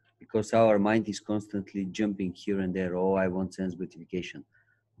 Because our mind is constantly jumping here and there. Oh, I want sense gratification.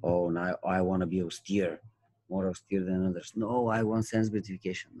 Oh, now I want to be austere, more austere than others. No, I want sense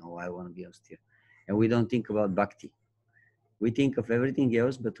gratification. No, I want to be austere. And we don't think about bhakti. We think of everything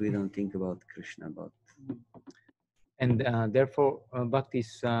else, but we don't think about Krishna. And therefore, bhakti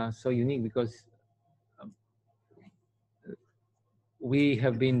is so unique because we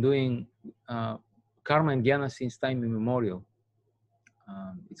have been doing karma and jnana since time immemorial.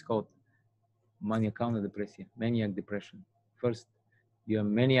 It's called maniacal depression, maniac depression. First, you are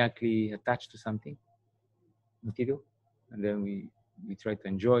maniacally attached to something material, and then we try to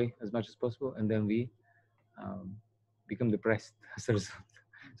enjoy as much as possible, and then we become depressed as a result.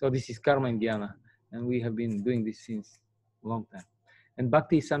 So this is karma and jnana, and we have been doing this since a long time. And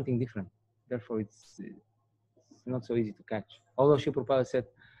bhakti is something different. Therefore, it's not so easy to catch. Although Srila Prabhupada said,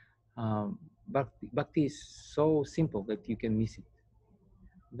 bhakti is so simple that you can miss it.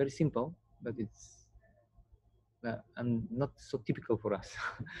 Very simple, but it's not so typical for us.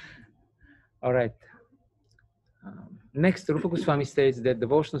 All right. Next, Rupa Goswami states that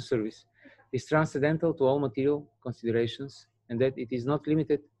devotional service is transcendental to all material considerations and that it is not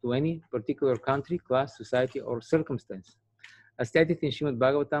limited to any particular country, class, society, or circumstance. As stated in Srimad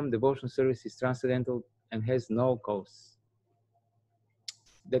Bhagavatam, devotional service is transcendental and has no cause.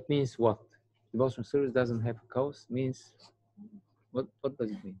 That means what? Devotional service doesn't have a cause means, what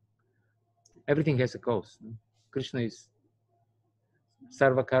does it mean? Everything has a cause. No? Krishna is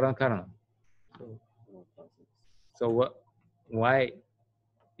Sarva Karana Karana. So why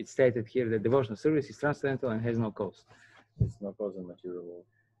it's stated here that devotional service is transcendental and has no cause? It's no cause in material world.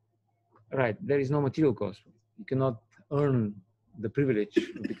 Right, there is no material cause. You cannot earn the privilege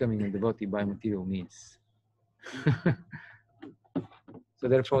of becoming a devotee by material means. So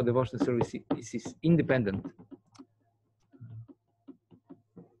therefore, devotional service is independent.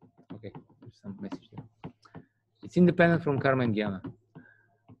 Okay, there's some message there. It's independent from karma and jnana.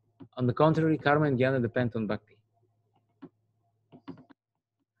 On the contrary, karma and jnana depend on bhakti.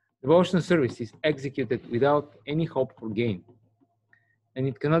 Devotional service is executed without any hope for gain, and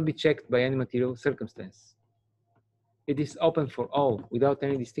it cannot be checked by any material circumstance. It is open for all without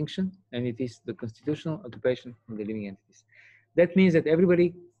any distinction, and it is the constitutional occupation of the living entities. That means that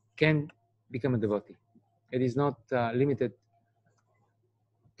everybody can become a devotee. It is not limited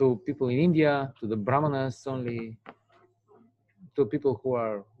to people in India, to the brahmanas only, to people who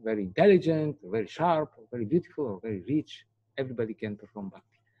are very intelligent, or very sharp, or very beautiful, or very rich. Everybody can perform bhakti.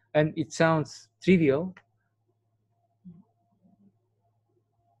 And it sounds trivial,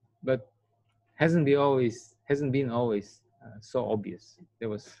 but hasn't been always so obvious. There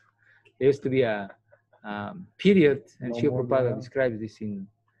used to be a period, and Srila Prabhupada describes this in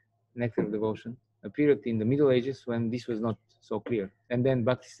Nectar of Devotion, a period in the Middle Ages when this was not so clear. And then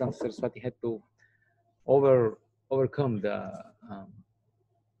Bhaktisiddhanta Saraswati had to overcome the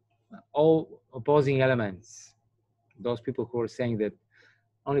all opposing elements, those people who are saying that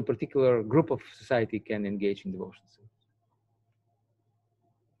only a particular group of society can engage in devotion.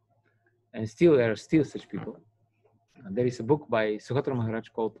 And still, there are still such people. There is a book by Sukhatra Maharaj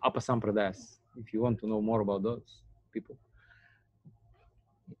called Apasampradayas. If you want to know more about those people,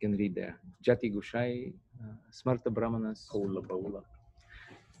 you can read there. Jati Gushai, Smarta Brahmanas,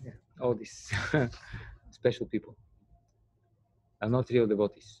 yeah, all these special people are not real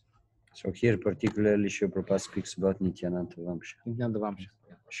devotees. So here particularly Srila Prabhupada speaks about Nityananda Vamsha. Nityananda Vamsha.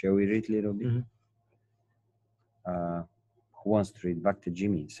 Yeah. Shall we read a little bit? Mm-hmm. Who wants to read? Bhakti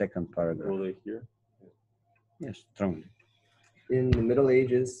Jimmy, second paragraph. Will they hear? Yes, strongly. In the Middle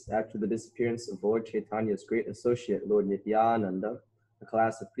Ages, after the disappearance of Lord Chaitanya's great associate, Lord Nityananda, a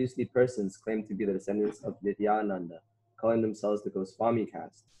class of priestly persons claimed to be the descendants of Nityananda, calling themselves the Goswami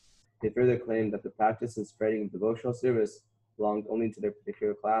caste. They further claimed that the practice and spreading of devotional service belonged only to their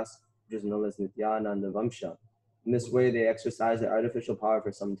particular class, which is known as Nityananda Vamsha. In this way, they exercised their artificial power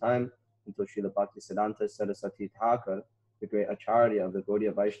for some time until Srila Bhaktisiddhanta Saraswati Thakur, the great Acharya of the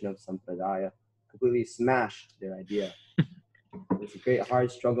Gaudiya Vaishnava Sampradaya, completely smashed their idea. It was a great hard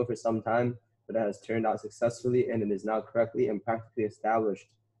struggle for some time, but it has turned out successfully, and it is now correctly and practically established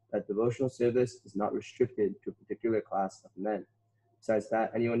that devotional service is not restricted to a particular class of men. Besides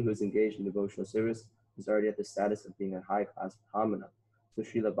that, anyone who is engaged in devotional service is already at the status of being a high class brahmana. So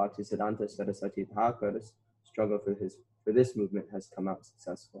Srila Bhaktisiddhanta Saraswati Thakur's struggle for this movement has come out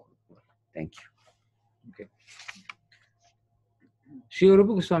successful. Thank you. Okay. Srila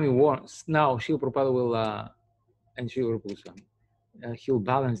Rupa Goswami warns, now Srila Prabhupada will, and Srila Rupa Goswami, he'll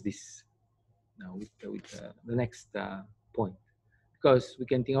balance this now with the next point. Because we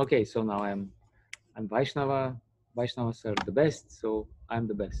can think, okay, so now I'm Vaishnava, Vaishnavas are the best, so I'm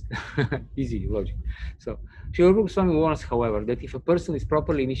the best. Easy logic. So Srila Rupa Goswami warns, however, that if a person is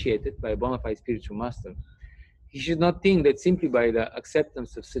properly initiated by a bona fide spiritual master, he should not think that simply by the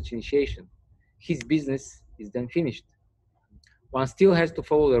acceptance of such initiation, his business is then finished. One still has to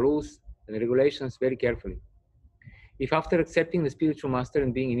follow the rules and regulations very carefully. If after accepting the spiritual master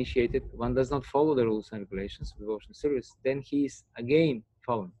and being initiated, one does not follow the rules and regulations of devotional service, then he is again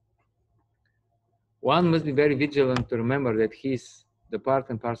fallen. One must be very vigilant to remember that he is the part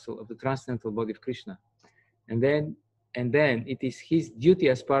and parcel of the transcendental body of Krishna. And then it is his duty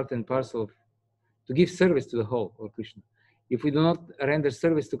as part and parcel to give service to the whole of Krishna. If we do not render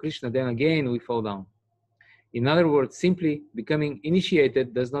service to Krishna, then again we fall down. In other words, simply becoming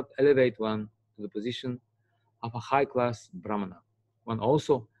initiated does not elevate one to the position of a high-class Brahmana. One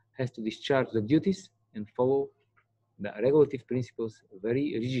also has to discharge the duties and follow the regulative principles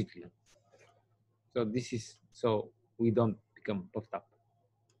very rigidly. So this is so we don't become puffed up.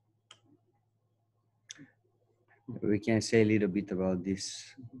 We can say a little bit about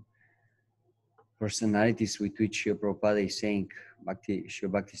these personalities with which Srila Prabhupada is saying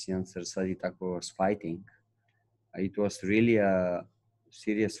Srila Bhaktisiddhanta Saraswati Thakur was fighting. It was really a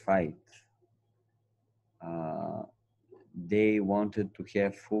serious fight. They wanted to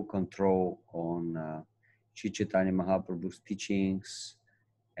have full control on Sri Chaitanya Mahaprabhu's teachings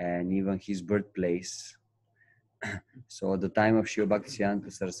and even his birthplace. So at the time of Srila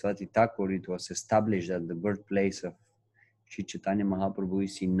Bhaktisiddhanta Saraswati Thakur, it was established that the birthplace of Sri Chaitanya Mahaprabhu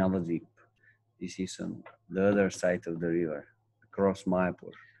is in Navadvip. This is on the other side of the river, across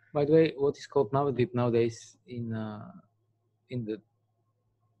Mayapur. By the way, what is called Navadvip nowadays in the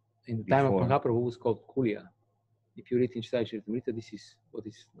time of Before. Mahaprabhu was called Kulia. If you read in Chaitanya Charitamrita, this is what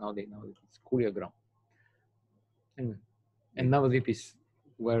is nowadays. It's Kulia ground. Anyway, and Navadvip is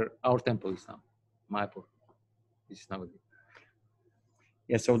where our temple is now, Mayapur. This is Navadvip.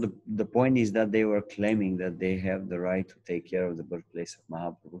 Yeah, so the point is that they were claiming that they have the right to take care of the birthplace of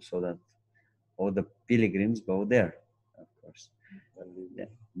Mahaprabhu, so that all the pilgrims go there, of course.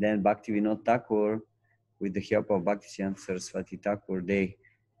 Then Bhaktivinoda Thakur, with the help of Bhaktisiddhanta Saraswati Thakur, they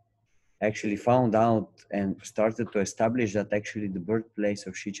actually found out and started to establish that actually the birthplace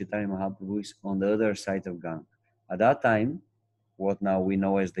of Sri Chaitanya Mahaprabhu is on the other side of Ganga. At that time, what now we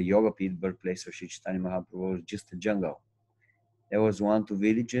know as the Yogapith, birthplace of Sri Chaitanya Mahaprabhu, was just a jungle. There was 1-2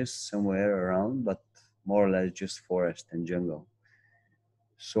 villages somewhere around, but more or less just forest and jungle.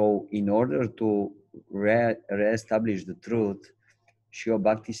 So in order to re-establish the truth, Srila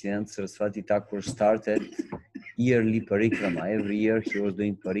Bhaktisiddhanta Saraswati Thakur started yearly parikrama. Every year he was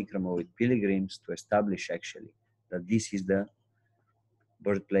doing parikrama with pilgrims to establish actually that this is the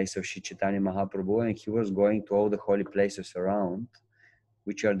birthplace of Sri Chaitanya Mahaprabhu, and he was going to all the holy places around,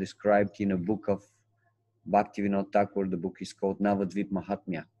 which are described in a book of Bhaktivinoda Thakur. The book is called Navadvip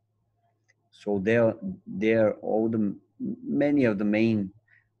Mahatmya. So there many of the main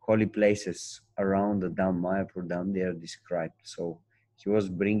holy places around the Dham, Mayapur Dham, they are described. So he was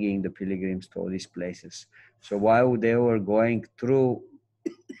bringing the pilgrims to all these places. So while they were going through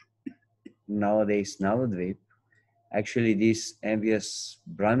nowadays Navadvip, actually these envious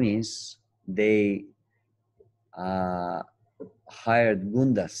Brahmins, they hired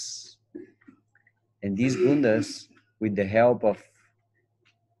gundas. And these gundas, with the help of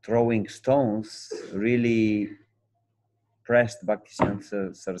throwing stones, really pressed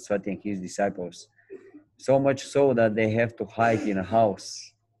Bhaktisiddhanta Saraswati and his disciples. So much so that they have to hide in a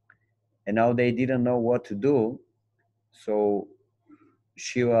house. And now they didn't know what to do. So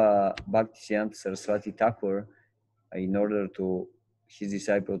Shiva Bhaktisiddhanta Saraswati Thakur, in order to his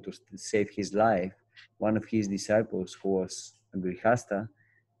disciple to save his life, one of his disciples, who was a Grihasta,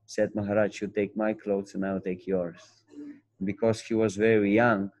 said, Maharaj, you take my clothes and I'll take yours. Because he was very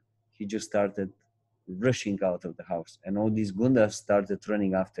young, he just started rushing out of the house. And all these gundas started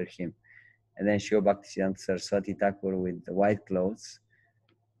running after him. And then Shiva Bhaktisiddhanta Saraswati Thakur with the white clothes,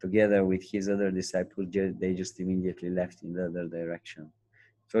 together with his other disciples, they just immediately left in the other direction.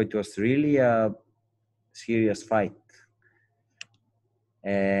 So it was really a serious fight.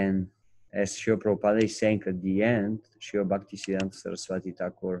 And as Srila Prabhupada is saying at the end, Shiva Bhaktisiddhanta Saraswati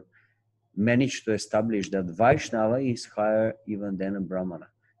Thakur managed to establish that Vaishnava is higher even than a Brahmana.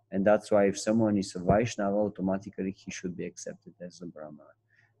 And that's why if someone is a Vaishnava, automatically he should be accepted as a Brahmana.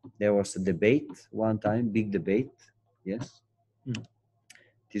 There was a debate one time, big debate, yes? It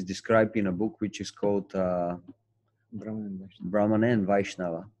is described in a book which is called Brahmana and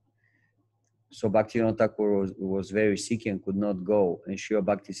Vaishnava. So Bhaktivinoda Thakur was very sick and could not go. And Srila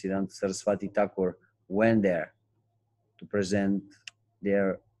Bhaktisiddhanta Saraswati Thakur went there to present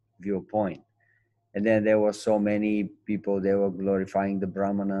their viewpoint. And then there were so many people, they were glorifying the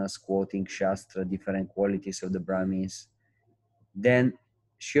Brahmanas, quoting Shastra, different qualities of the Brahmins. Then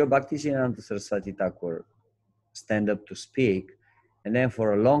Srila Bhaktisiddhanta Saraswati Thakur stand up to speak. And then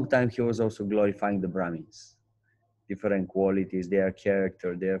for a long time, he was also glorifying the Brahmins. Different qualities, their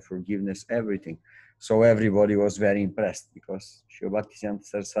character, their forgiveness, everything. So everybody was very impressed because Srila Bhaktisiddhanta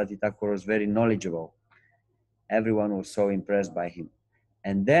Saraswati Thakur was very knowledgeable. Everyone was so impressed by him.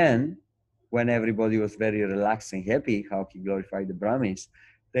 And then, when everybody was very relaxed and happy how he glorified the Brahmins,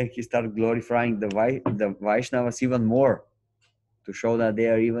 then he started glorifying the Vaishnavas even more to show that they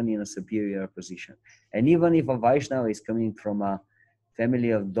are even in a superior position. And even if a Vaishnava is coming from a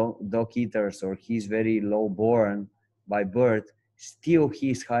family of dog eaters, or he's very low born by birth, still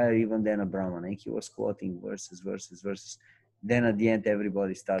he is higher even than a Brahman. And he was quoting verses. Then at the end,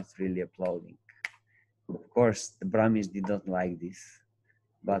 everybody starts really applauding. Of course, the Brahmins did not like this,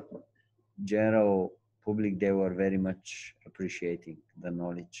 but general public, they were very much appreciating the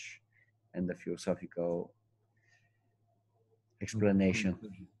knowledge and the philosophical explanation,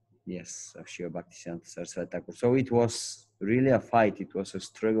 yes, of Srila Bhaktisiddhanta Saraswati Thakur. So it was really a fight, it was a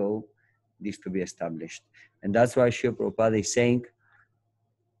struggle, this to be established. And that's why Srila Prabhupada is saying,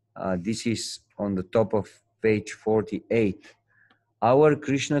 this is on the top of page 48, our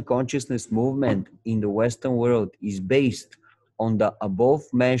Krishna consciousness movement in the Western world is based on the above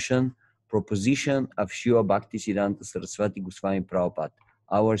mentioned proposition of Srila Bhaktisiddhanta Saraswati Goswami Prabhupada,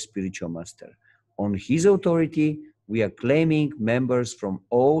 our spiritual master. On his authority, we are claiming members from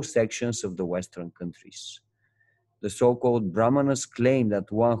all sections of the Western countries. The so-called Brahmanas claim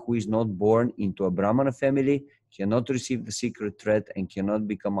that one who is not born into a Brahmana family cannot receive the secret thread and cannot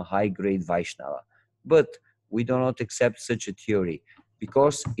become a high-grade Vaishnava. But we do not accept such a theory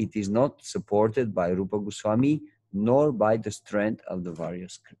because it is not supported by Rupa Goswami nor by the strength of the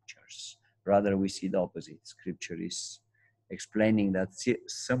various scriptures. Rather, we see the opposite. Scripture is explaining that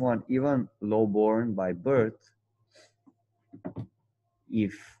someone even low-born by birth,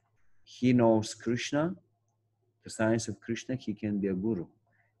 if he knows Krishna, the science of Krishna, he can be a guru.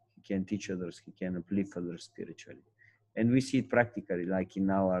 He can teach others, he can uplift others spiritually. And we see it practically, like in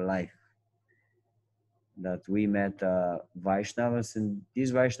our life, that we met Vaishnavas, and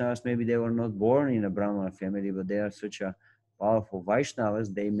these Vaishnavas, maybe they were not born in a Brahmana family, but they are such a powerful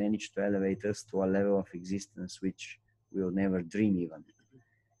Vaishnavas, they managed to elevate us to a level of existence which we will never dream even.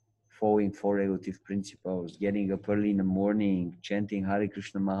 Following four regulative principles, getting up early in the morning, chanting Hare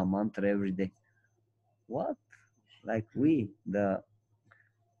Krishna Maha Mantra every day. What? Like we, the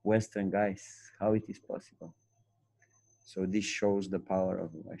Western guys, how it is possible? So this shows the power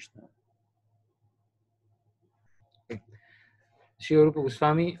of Vaishnava. Srila Rupa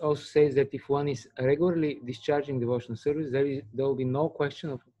Goswami also says that if one is regularly discharging devotional service, there will be no question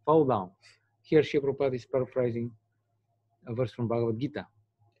of fall down. Here Srila Prabhupada is paraphrasing a verse from Bhagavad Gita.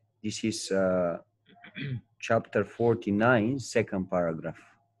 This is chapter 49, second paragraph.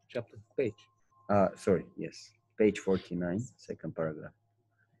 Chapter, page. Sorry, yes, page 49, second paragraph.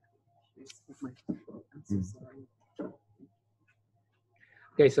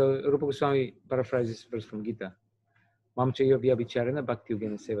 Okay, so Rupa Goswami paraphrases verse from Gita. Mam chaya vyabhicharana bhakti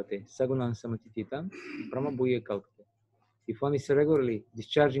yogena sevate sagunan samatititam brahma bhuya kalpate. If one is regularly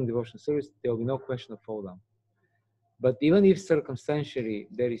discharging devotional service, there will be no question of fall down. But even if circumstantially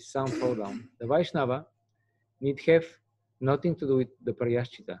there is some fall down, the Vaishnava need have nothing to do with the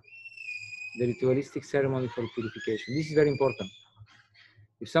Prayaschita, the ritualistic ceremony for purification. This is very important.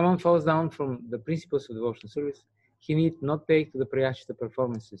 If someone falls down from the principles of devotional service, he need not take to the Prayaschita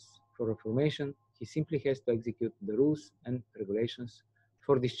performances for reformation. He simply has to execute the rules and regulations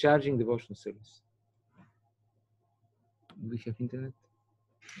for discharging devotional service. Do we have internet?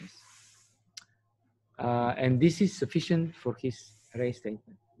 Yes. And this is sufficient for his raised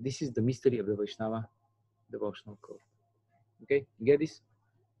statement. This is the mystery of the Vaishnava devotional code. Okay, you get this?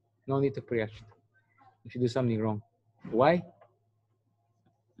 No need of Prayaschita if you do something wrong. Why?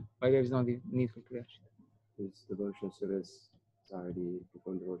 Why there is no need for Prayaschita? His devotional service is already,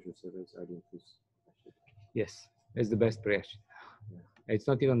 performed devotional service already includes. Yes, it's the best Prayaschita. Yeah. It's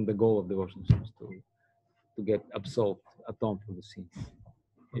not even the goal of devotional service to get absolved, atoned for the sins.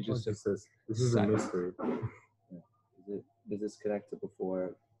 It just says this is a mystery. Yeah. Does this connect to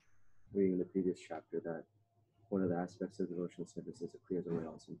before reading the previous chapter that one of the aspects of devotional service is it clears away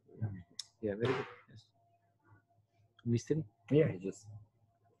all sin? Yeah, very good. Yes. Mystery? Yeah,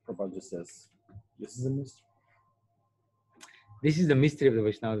 Prabhupada just says this is a mystery. This is the mystery of the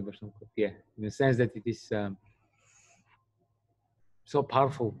Vaishnava devotional code. Yeah, in the sense that it is so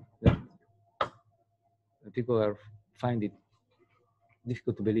powerful that people find it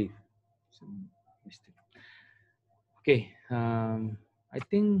difficult to believe. It's a mystery. Okay, I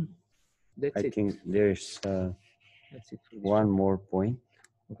think that's it. I think there's That's it for this one more point.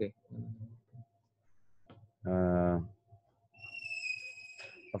 Okay.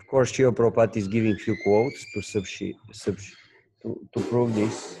 Of course, Srila Prabhupada is giving few quotes to prove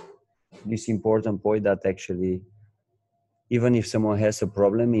this important point that actually, even if someone has a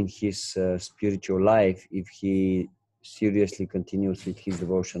problem in his spiritual life, if he seriously continues with his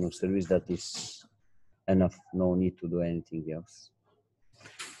devotional service, that is enough. No need to do anything else.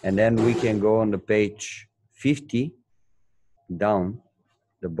 And then we can go on the page 50, down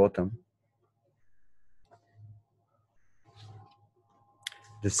the bottom.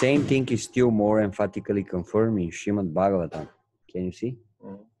 The same thing is still more emphatically confirmed in Srimad Bhagavatam. Can you see?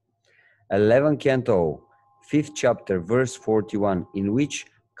 11th canto, 5th chapter, verse 41, in which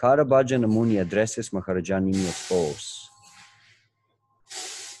Karabhajana Muni addresses Maharaja Nimi as follows.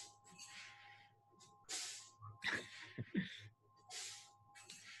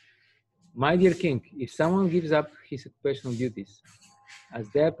 My dear king, if someone gives up his occupational duties, as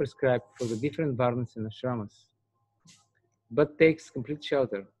they are prescribed for the different varnas and ashramas, but takes complete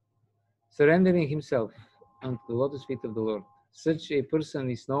shelter, surrendering himself unto the lotus feet of the Lord, such a person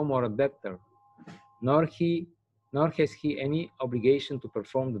is no more a debtor, nor has he any obligation to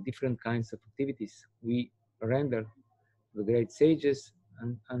perform the different kinds of activities we render to the great sages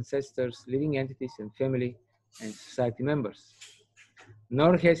and ancestors, living entities and family and society members.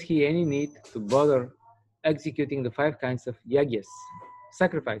 Nor has he any need to bother executing the 5 kinds of yagyas,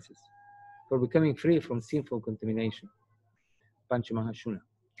 sacrifices, for becoming free from sinful contamination, Panchamahashuna.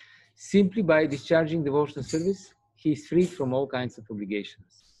 Simply by discharging devotional service, he is freed from all kinds of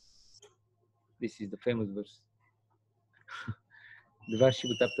obligations. This is the famous verse.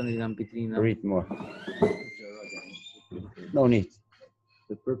 Read more. No need.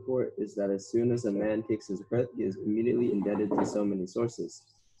 The purport is that as soon as a man takes his breath, he is immediately indebted to so many sources.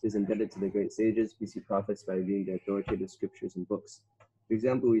 He is indebted to the great sages, BC prophets, by reading the authoritative scriptures and books. For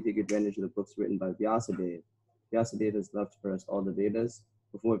example, we take advantage of the books written by Vyasadeva. Vyasadeva has left for us all the Vedas.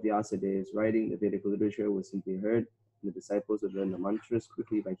 Before Vyasadeva's writing, the Vedic literature was simply heard, and the disciples would learn the mantras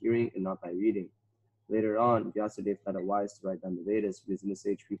quickly by hearing and not by reading. Later on, Vyasadeva thought it wise to write down the Vedas because in this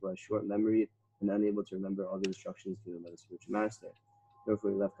age people are short memory and unable to remember all the instructions given by the spiritual master.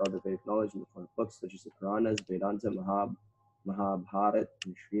 Therefore, he left all the Vedic knowledge in the form of books such as the Puranas, Vedanta, Mahabharat,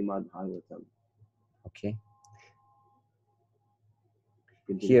 and Srimad Bhagavatam. Okay.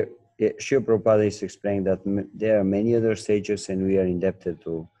 Here, Srila Prabhupada is explaining that there are many other sages and we are indebted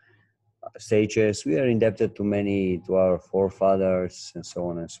to sages. We are indebted to our forefathers and so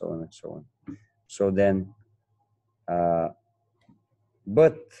on and so on and so on. So then,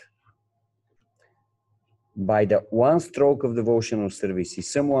 but by the one stroke of devotional service, if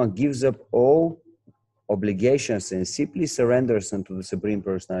someone gives up all obligations and simply surrenders unto the Supreme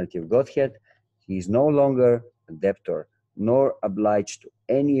Personality of Godhead, he is no longer a debtor, nor obliged to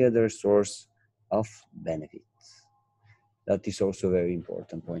any other source of benefit. That is also a very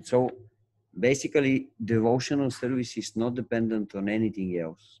important point. So basically, devotional service is not dependent on anything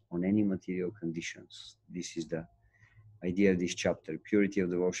else, on any material conditions. This is the idea of this chapter, purity of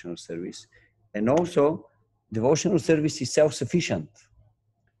devotional service. And also, devotional service is self-sufficient.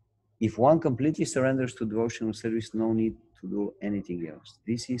 If one completely surrenders to devotional service, no need to do anything else.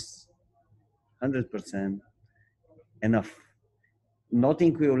 This is 100% enough.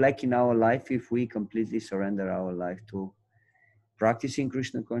 Nothing will lack in our life if we completely surrender our life to practicing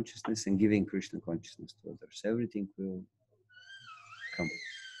Krishna consciousness and giving Krishna consciousness to others. Everything will come.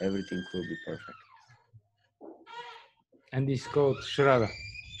 Everything will be perfect. And this is called Shraddha,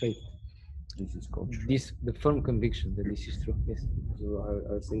 faith. This is called The firm conviction that this is true. Yes. So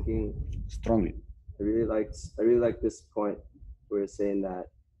I was thinking strongly. I really like this point where it's saying that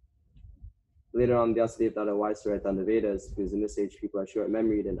later on Vyasadeva thought it wise to write down the Vedas because in this age people are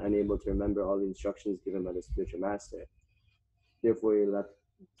short-memoried and unable to remember all the instructions given by the spiritual master. Therefore, he left.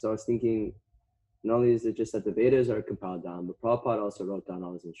 So I was thinking, not only is it just that the Vedas are compiled down, but Prabhupada also wrote down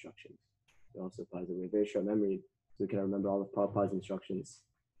all his instructions. He also applies that we're very short-memoried, so we can remember all of Prabhupada's instructions.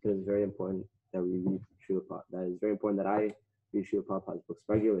 It is very important that we read Srila Prabhupada. That is very important that I read Srila Prabhupada's books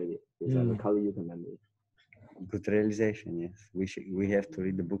regularly because I have a Kali Yuga memory. Good realization, yes. We have to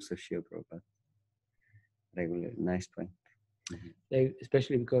read the books of Srila Prabhupada regularly. Nice point.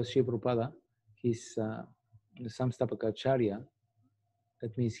 Especially because Srila Prabhupada, he's the Samstapaka-acharya.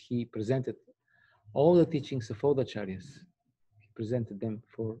 That means he presented all the teachings of all the acharyas. He presented them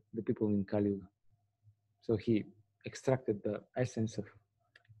for the people in Kali Yuga. So he extracted the essence of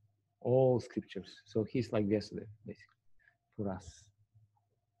all scriptures. So he's like Vyasadeva, basically, for us.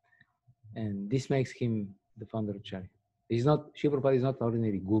 And this makes him the founder of Acharya. Srila Prabhupada is not an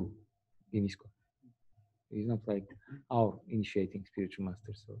ordinary guru in ISKCON. He's not like our initiating spiritual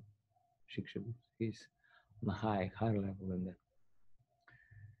masters or Shiksha gurus. He's on a higher level than that.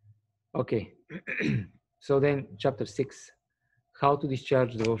 Okay, so then chapter 6, how to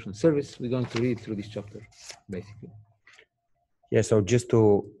discharge devotional service. We're going to read through this chapter, basically. Yeah, so just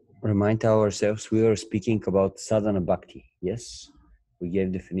to remind ourselves, we are speaking about sadhana bhakti, yes? We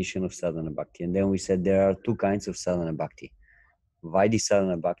gave definition of sadhana bhakti, and then we said there are 2 kinds of sadhana bhakti, Vaidhi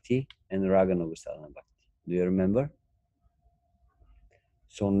sadhana bhakti and Raganuga sadhana bhakti. Do you remember?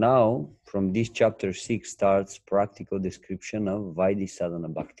 So now, from this chapter 6 starts practical description of Vaidhi Sadhana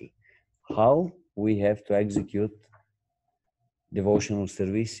Bhakti. How we have to execute devotional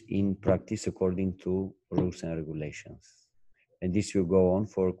service in practice according to rules and regulations. And this will go on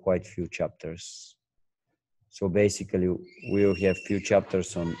for quite few chapters. So basically, we will have few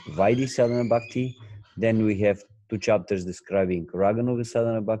chapters on Vaidhi Sadhana Bhakti, then we have 2 chapters describing Raganuga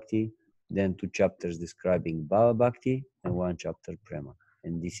Sadhana Bhakti, then 2 chapters describing Bhava Bhakti, and 1 chapter Prema.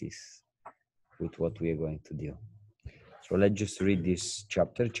 And this is with what we are going to deal. So let's just read this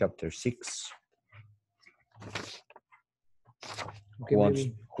chapter, chapter 6. Okay,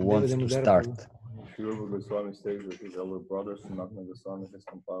 Who wants to start? Sri Rupa Goswami states that his elder brother, Sanatana Goswami, has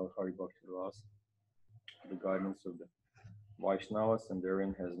compiled Hari Bhakti Ras, the guidance of the Vaishnavas, and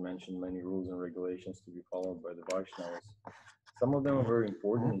therein has mentioned many rules and regulations to be followed by the Vaishnavas. Some of them are very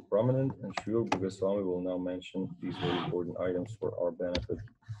important and prominent, and Sri Rupa Goswami will now mention these very important items for our benefit.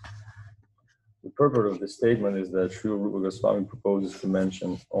 The purport of this statement is that Sri Rupa Goswami proposes to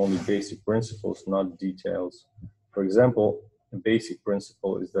mention only basic principles, not details. For example, a basic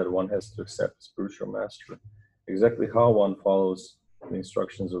principle is that one has to accept a spiritual master. Exactly how one follows the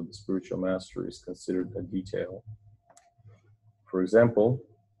instructions of the spiritual master is considered a detail. For example,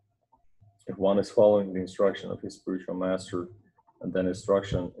 if one is following the instruction of his spiritual master, and then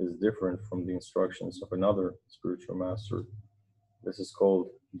instruction is different from the instructions of another spiritual master, this is called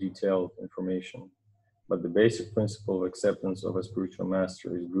detailed information. But the basic principle of acceptance of a spiritual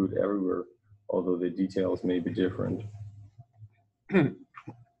master is good everywhere, although the details may be different. Sri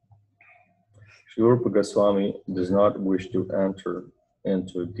Rupa Goswami does not wish to enter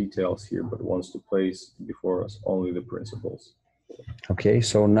into details here, but wants to place before us only the principles. Okay,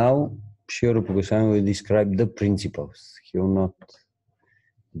 so now Sri Rupa Goswami will describe the principles. He will not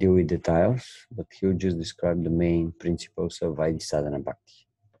deal with details, but he will just describe the main principles of Vaidhi Sadhana Bhakti.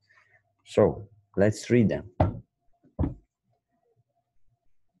 So let's read them.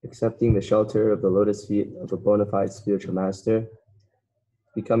 Accepting the shelter of the lotus feet of a bona fide spiritual master,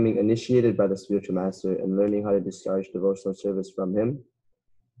 becoming initiated by the spiritual master and learning how to discharge devotional service from him,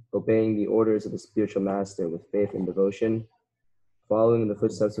 obeying the orders of the spiritual master with faith and devotion, following in the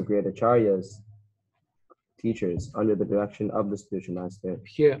footsteps of great acharyas, teachers, under the direction of the spiritual master.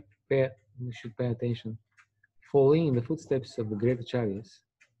 Here, we should pay attention. Following in the footsteps of the great acharyas,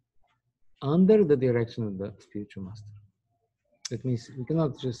 under the direction of the spiritual master. That means we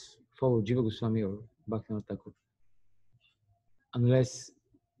cannot just follow Jiva Goswami or Bhaktivinoda Thakur unless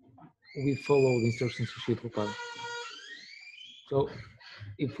we follow the instructions of Srila Prabhupada. So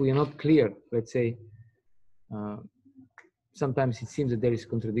if we are not clear, let's say, sometimes it seems that there is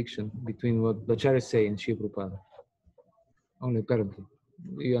contradiction between what the acharyas say and Srila Prabhupada. Only apparently.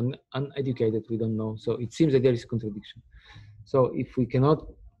 We are uneducated, we don't know. So it seems that there is contradiction. So if we cannot,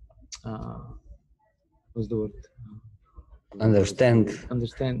 what's the word? Understand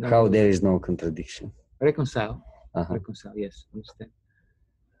how there is no contradiction. Reconcile. Reconcile, yes, understand.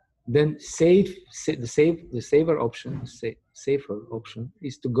 Then the safer option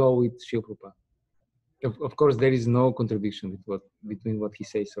is to go with Srila Prabhupada. Of course, there is no contradiction between what he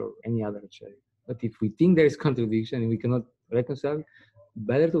says or any other acharya. But if we think there is contradiction and we cannot reconcile,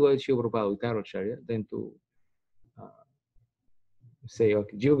 better to go with Srila Prabhupada with our acharya than to say,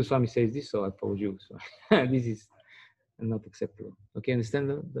 okay, Jiva Goswami says this, so I follow Jiva Goswami. This is not acceptable. Okay, understand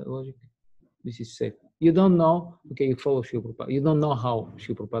the logic? This is safe. You don't know, okay, you follow Srila Prabhupada. You don't know how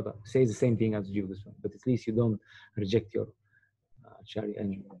Srila Prabhupada says the same thing as Jiva Goswami, but at least you don't reject your acharya.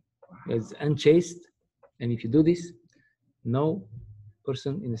 And it's unchaste. And if you do this, no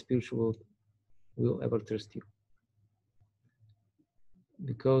person in the spiritual world will ever trust you.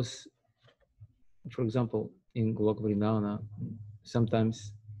 Because, for example, in Goloka Vrindavana,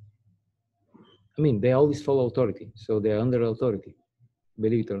 sometimes, they always follow authority. So they're under authority,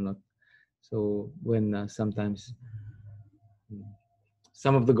 believe it or not. So when sometimes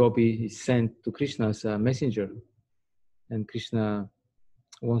some of the gopi is sent to Krishna as a messenger, and Krishna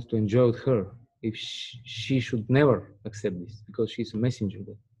wants to enjoy her, if she should never accept this, because she's a messenger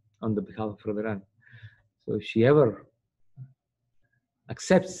on the behalf of Radharani. So if she ever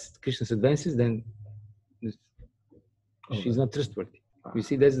accepts Krishna's advances, then she's not trustworthy. You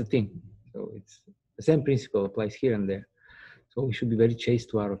see, that's the thing. So it's the same principle applies here and there. So we should be very chaste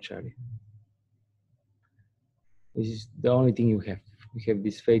to our acharya. This is the only thing you have. We have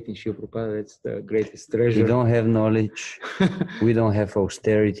this faith in Srila Prabhupada. That's the greatest treasure. We don't have knowledge. We don't have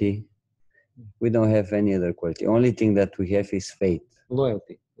austerity. We don't have any other quality. Only thing that we have is faith.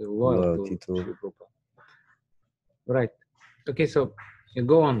 Loyalty. Loyalty to Srila Prabhupada. Right. Okay, so you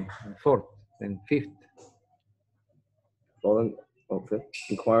go on, 4th and 5th. 5,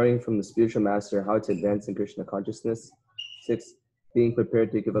 inquiring from the spiritual master how to advance in Krishna consciousness. 6, being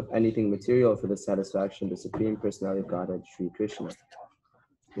prepared to give up anything material for the satisfaction of the Supreme Personality of Godhead, Sri Krishna.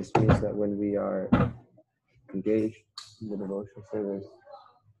 This means that when we are engaged in the devotional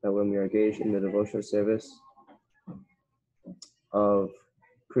service, of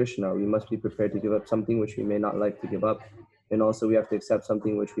Krishna, we must be prepared to give up something which we may not like to give up, and also we have to accept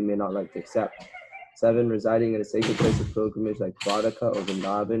something which we may not like to accept. 7, residing in a sacred place of pilgrimage like Dwaraka or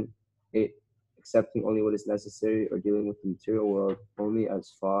Vrindavan. 8, accepting only what is necessary or dealing with the material world only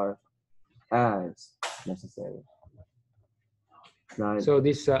as far as necessary. 9. So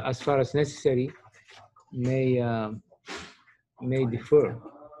this, as far as necessary, may differ,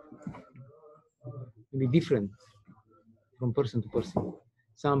 may be different from person to person.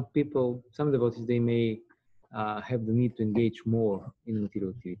 Some people, some devotees, they may have the need to engage more in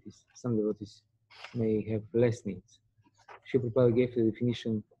material activities. Some devotees may have less needs. Srila Prabhupada gave the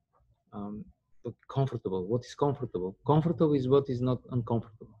definition of comfortable. What is comfortable? Comfortable is what is not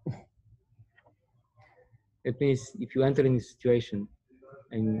uncomfortable. That means if you enter in a situation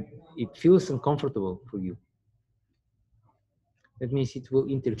and it feels uncomfortable for you, that means it will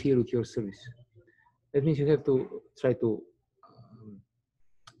interfere with your service. That means you have to try to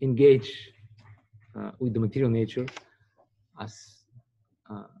engage with the material nature as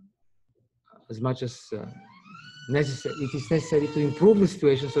much as necessary. It is necessary to improve the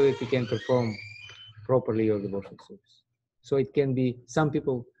situation so that you can perform properly your devotional service. So it can be, some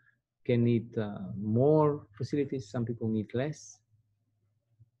people can need more facilities, some people need less.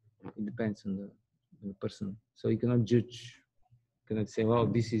 It depends on the person. So you cannot judge, you cannot say, well,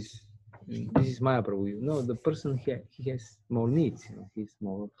 this is Mahaprabhu. No, the person he has more needs. You know, he's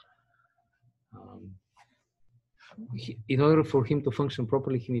more. In order for him to function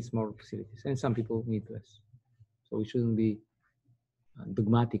properly, he needs more facilities, and some people need less. So we shouldn't be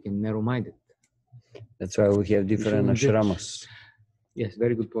dogmatic and narrow-minded. That's why we have different ashramas. Yes,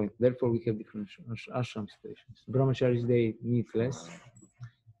 very good point. Therefore, we have different ashram situations. Brahmacharis, they need less,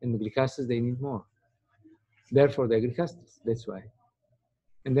 and the grihastas, they need more. Therefore, they're grihastas. That's why.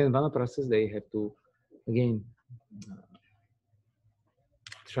 And then vanaprasthas, they have to, again,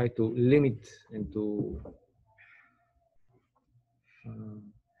 try to limit and to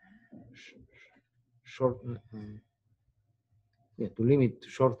shorten, to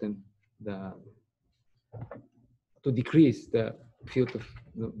shorten to decrease the field of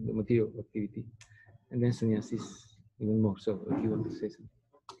the material activity. And then sannyasis even more. So if you want to say something.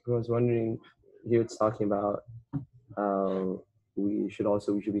 I was wondering, here it's talking about we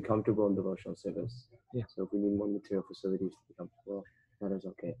should be comfortable in devotional service. Yeah. So if we need more material facilities to be comfortable, that is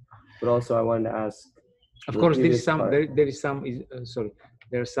okay. But also I wanted to ask. Of course, there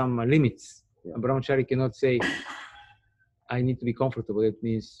are some limits. Yeah. A brahmachari cannot say, I need to be comfortable. It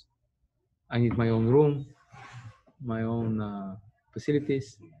means I need my own room, my own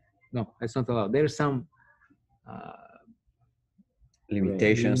facilities. No, that's not allowed. There are some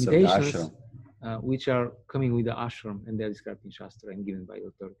Limitations of the ashram. Which are coming with the ashram, and they're described in Shastra and given by the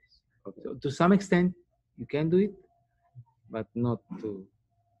authorities. Okay. So to some extent, you can do it, but not to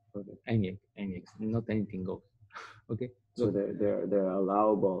any not anything goes. Okay. So they're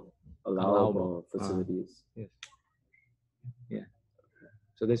allowable facilities. Yes. Yeah.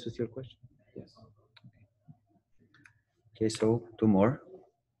 So this was your question. Yes. Okay, so 2 more.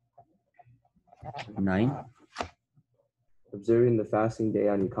 9. Observing the fasting day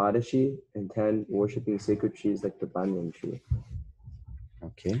on Ekadashi, and 10, worshipping sacred trees like the banyan tree.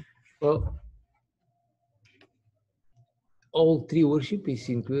 Okay. Well, all 3 worship is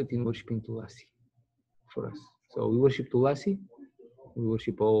included in worshipping Tulasi for us. So we worship Tulasi, we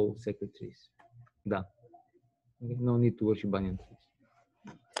worship all sacred trees. Done. Okay? No need to worship banyan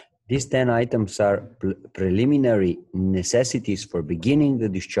trees. These 10 items are preliminary necessities for beginning the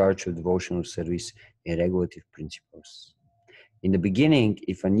discharge of devotional service in regulative principles. In the beginning,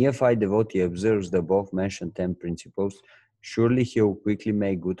 if a neophyte devotee observes the above mentioned 10 principles, surely he will quickly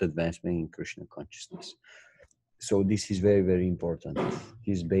make good advancement in Krishna consciousness. So this is very, very important.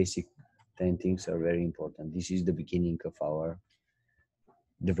 These basic 10 things are very important. This is the beginning of our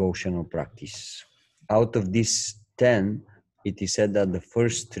devotional practice. Out of these 10, it is said that the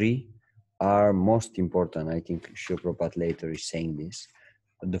first 3 are most important. I think Srila Prabhupada later is saying this.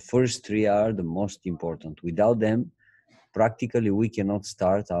 But the first 3 are the most important. Without them, practically we cannot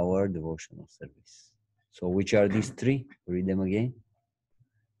start our devotional service. So which are these 3? Read them again.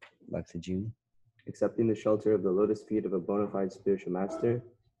 Bhakti-Jivani. Accepting the shelter of the lotus feet of a bona fide spiritual master.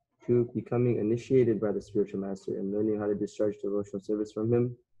 2, becoming initiated by the spiritual master and learning how to discharge devotional service from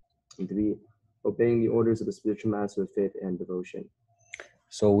him. And 3, obeying the orders of the spiritual master with faith and devotion.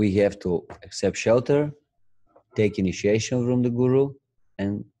 So we have to accept shelter, take initiation from the Guru,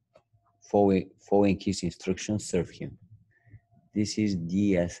 and following his instructions, serve him. This is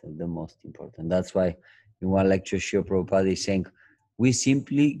the essence, the most important. That's why in one lecture, Srila Prabhupada is saying, we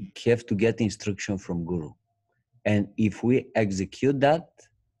simply have to get instruction from Guru. And if we execute that,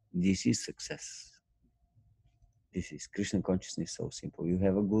 this is success. This is Krishna consciousness, so simple. You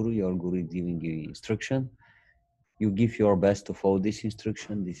have a Guru, your Guru is giving you instruction. You give your best to follow this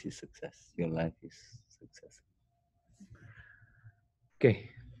instruction, this is success. Your life is success. Okay.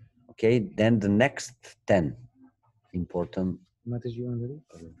 Okay, then the next 10 important. Mataji, you want to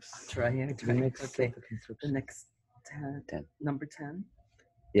read? Try. The next Okay. set of The instructions. next 10. Number 10.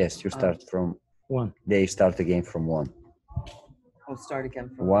 Yes, you start from, 1. they start again from 1. Oh, start again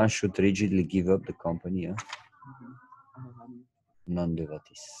from One should rigidly give up the company of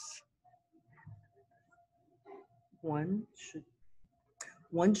non-devotees. One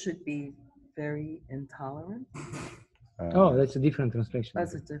should be very intolerant. Oh, that's a different translation.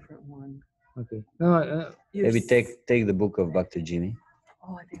 That's a different one. Okay. No, You're Maybe s- take the book of Bhakti Jimmy.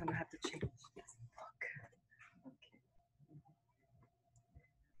 Oh, I think I'm gonna have to change this book.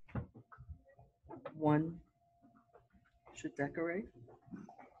 Okay. One should decorate.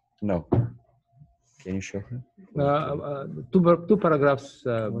 No. Can you show her? two paragraphs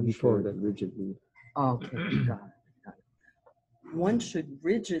before that. Rigidly. Okay, got it. One should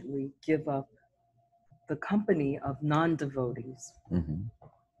rigidly give up the company of non-devotees. Mm-hmm.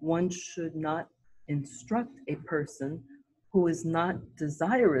 One should not instruct a person who is not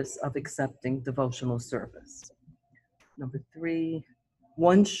desirous of accepting devotional service. Number 3,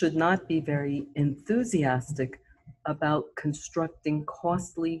 one should not be very enthusiastic about constructing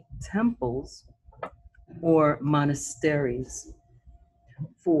costly temples or monasteries.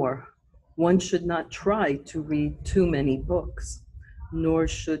 4, one should not try to read too many books, nor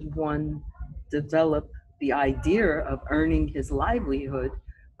should one develop the idea of earning his livelihood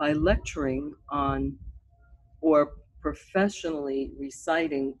by lecturing on or professionally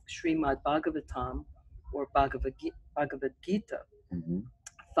reciting Srimad Bhagavatam or Bhagavad Gita. Mm-hmm.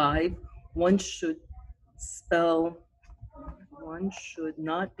 5, one should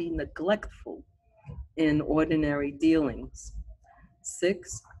not be neglectful in ordinary dealings.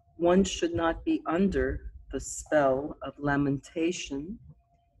 6, one should not be under the spell of lamentation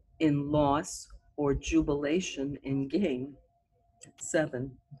in loss or jubilation in gain.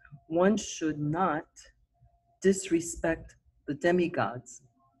 7, one should not disrespect the demigods.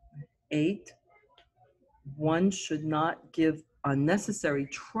 8, one should not give unnecessary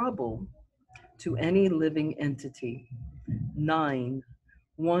trouble to any living entity. 9,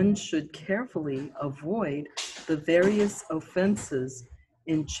 one should carefully avoid the various offenses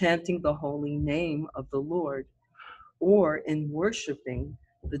in chanting the holy name of the Lord or in worshiping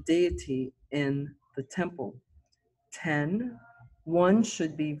the deity in the temple. 10, one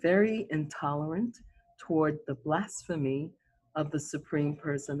should be very intolerant toward the blasphemy of the Supreme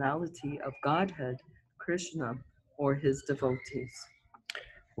Personality of Godhead, Krishna, or his devotees.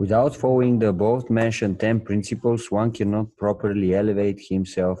 Without following the above mentioned 10 principles, one cannot properly elevate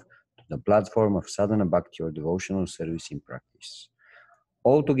himself to the platform of sadhana bhakti or devotional service in practice.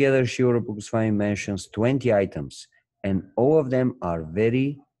 Altogether, Srila Rupa Goswami mentions 20 items, and all of them are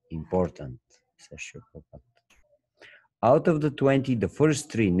very important, says Srila Prabhupada. Out of the 20, the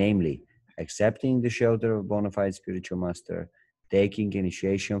first 3, namely, accepting the shelter of bona fide spiritual master, taking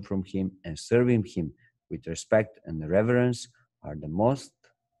initiation from him, and serving him with respect and reverence, are the most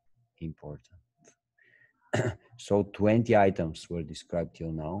important. So 20 items were described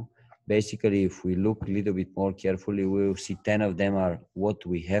till now. Basically, if we look a little bit more carefully, we will see 10 of them are what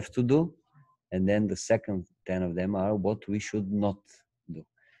we have to do, and then the second 10 of them are what we should not do.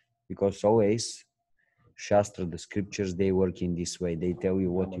 Because always, Shastra, the scriptures, they work in this way. They tell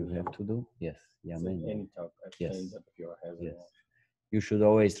you what you have to do. Yes. Yeah, amen. Yes. Yes. You should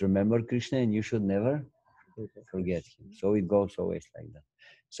always remember Krishna and you should never forget him. So it goes always like that.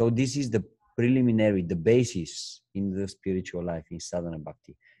 So this is the preliminary, the basis in the spiritual life in sadhana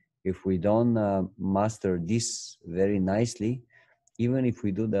bhakti. If we don't master this very nicely, even if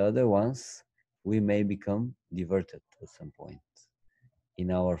we do the other ones, we may become diverted at some point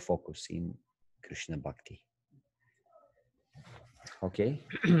in our focus in Krishna bhakti. Okay?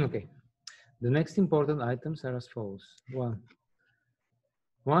 Okay. The next important items are as follows. 1.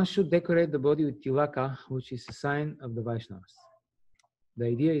 One should decorate the body with tilaka, which is a sign of the Vaishnavas. The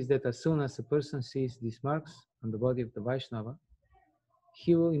idea is that as soon as a person sees these marks on the body of the Vaishnava,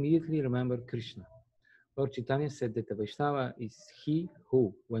 he will immediately remember Krishna. Lord Chaitanya said that the Vaishnava is he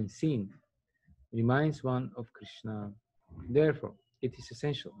who, when seen, reminds one of Krishna. Therefore, it is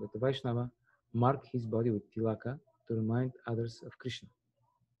essential that the Vaishnava mark his body with tilaka to remind others of Krishna.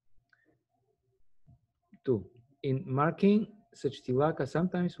 2. In marking such tilaka,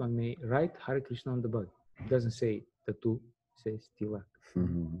 sometimes one may write Hare Krishna on the body. It doesn't say tattoo, it says tilaka.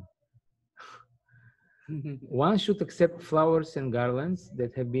 One should accept flowers and garlands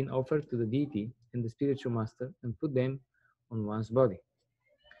that have been offered to the deity and the spiritual master and put them on one's body.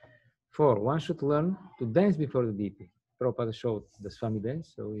 4. One should learn to dance before the deity. Prabhupada showed the Swami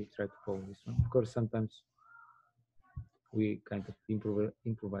dance, so we try to follow this one. Of course, sometimes we kind of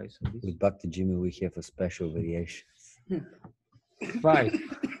improvise on this. With Bhakti Jimmy, we have a special variation. 5.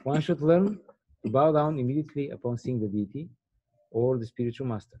 One should learn to bow down immediately upon seeing the deity or the spiritual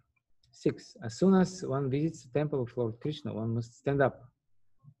master. 6. As soon as one visits the temple of Lord Krishna, one must stand up.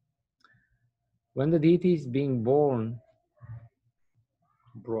 When the deity is being brought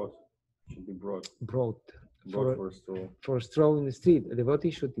Should be brought for a stroll. a stroll in the street, a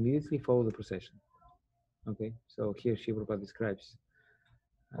devotee should immediately follow the procession. Okay, so here Srila Prabhupada describes.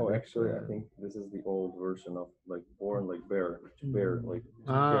 Oh, actually, I think this is the old version of like born like bear, like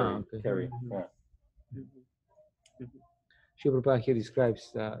okay. carry. Yeah. Srila Prabhupada here describes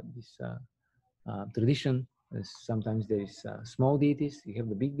this tradition. Sometimes there is small deities. You have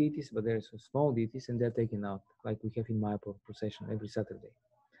the big deities, but there is small deities, and they're taken out, like we have in Mayapur procession every Saturday.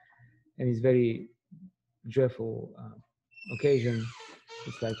 And it's very joyful occasion.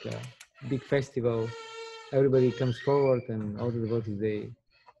 It's like a big festival. Everybody comes forward, and all the devotees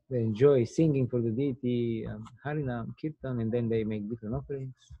they enjoy singing for the deity, Harinam, Kirtan, and then they make different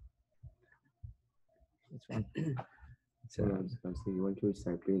offerings. It's one. It's So I'm thinking, when can we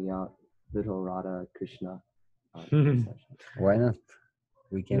start bringing out little Radha Krishna? Why not?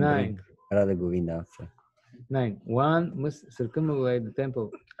 We can 9. bring Radha Govinda after. 9. One must circumambulate the temple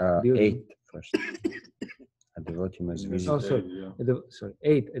building. 8 first. A devotee must visit. Oh, sorry.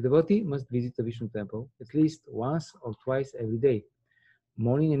 8. A devotee must visit the Vishnu temple at least once or twice every day,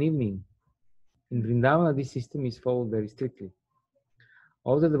 morning and evening. In Vrindavana, this system is followed very strictly.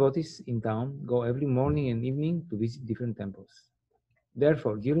 All the devotees in town go every morning and evening to visit different temples.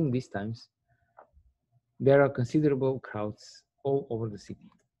 Therefore, during these times, there are considerable crowds all over the city.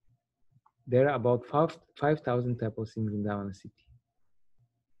 There are about 5,000 temples in Vrindavana city.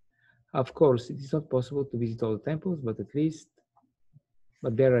 Of course, it is not possible to visit all the temples, but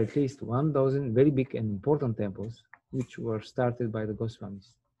there are at least 1,000 very big and important temples which were started by the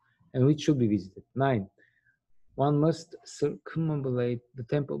Goswamis and which should be visited. 9. One must circumambulate the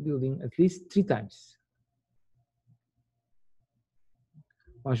temple building at least 3 times.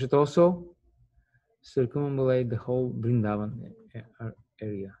 One should also circumambulate the whole Vrindavan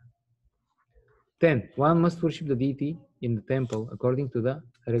area. 10. One must worship the deity in the temple according to the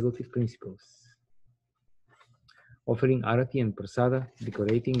regulative principles, offering arati and prasada,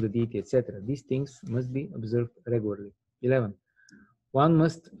 decorating the deity, etc. These things must be observed regularly. 11. One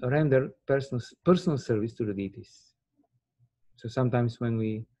must render personal service to the deities. So sometimes when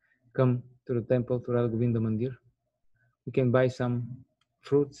we come to the temple, to Radha Govinda Mandir, we can buy some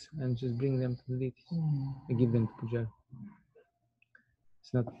fruits and just bring them to the deities and give them to puja.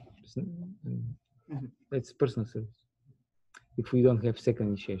 It's personal service. If we don't have second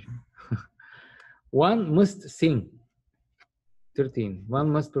initiation. One must sing. 13. One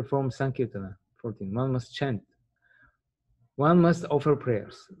must perform Sankirtana. 14. One must chant. One must offer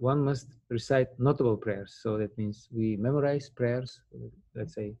prayers. One must recite notable prayers. So that means we memorize prayers.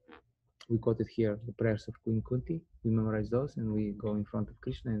 Let's say we quoted here the prayers of Queen Kunti. We memorize those and we go in front of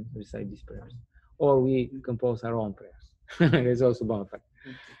Krishna and recite these prayers. Or we compose our own prayers. There's also bona fide.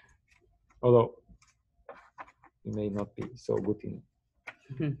 Although we may not be so good in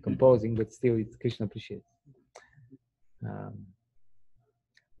composing, but still it's Krishna appreciates.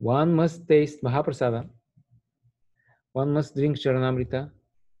 One must taste Mahaprasada. One must drink Charanamrita.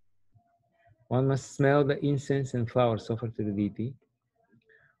 One must smell the incense and flowers offered to the deity.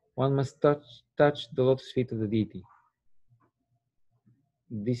 One must touch the lotus feet of the deity.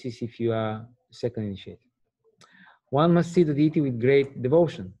 This is if you are second initiated. One must see the deity with great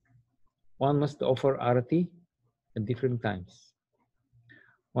devotion. One must offer arati at different times.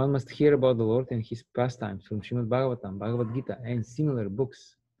 One must hear about the Lord and his pastimes from Srimad Bhagavatam, Bhagavad Gita, and similar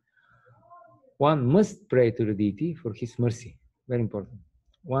books. One must pray to the deity for his mercy. Very important.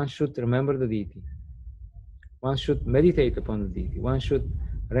 One should remember the deity. One should meditate upon the deity. One should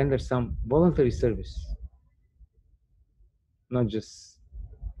render some voluntary service. Not just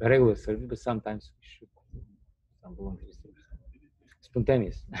a regular service, but sometimes we should do some voluntary service.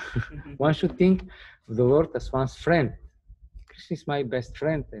 Spontaneous. One should think of the Lord as one's friend. Krishna is my best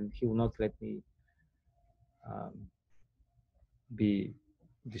friend and he will not let me be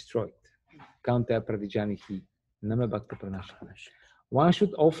destroyed. Kante pradijanihi, nama bhakta pranasha. One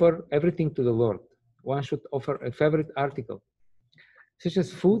should offer everything to the Lord. One should offer a favorite article, such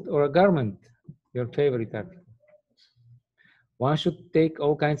as food or a garment, your favorite article. One should take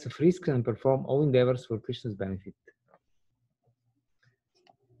all kinds of risks and perform all endeavors for Krishna's benefit.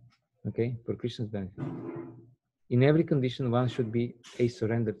 Okay, for Krishna's benefit. In every condition, one should be a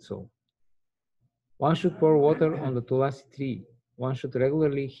surrendered soul. One should pour water on the Tulasi tree. One should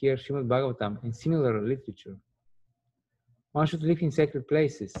regularly hear Srimad Bhagavatam and similar literature. One should live in sacred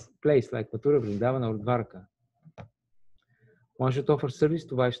place like Mathura, Vrindavana, or Dvarka. One should offer service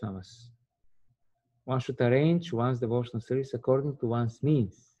to Vaishnavas. One should arrange one's devotional service according to one's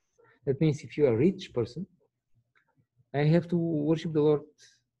means. That means if you are a rich person, I have to worship the Lord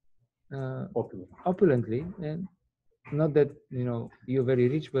opulently, and not that you're very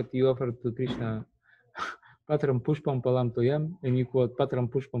rich, but you offer to Krishna Patram Pushpam Palam Toyam, and you quote Patram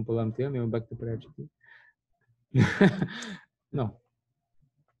Pushpam Palam Toyam, you're back to Prajati. No.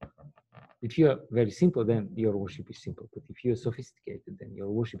 If you are very simple, then your worship is simple. But if you are sophisticated, then your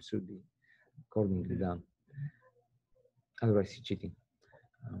worship should be accordingly done. Otherwise, it's cheating.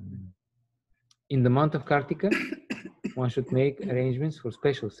 In the month of Kartika, one should make arrangements for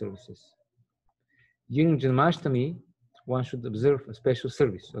special services. During Janmashtami, one should observe a special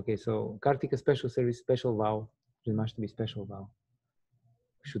service. Okay, so Kartika special service, special vow. Janmashtami special vow.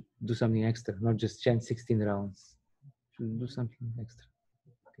 Should do something extra, not just chant 16 rounds. Should do something extra.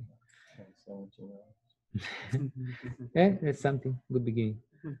 Okay. Yeah, that's something. Good beginning.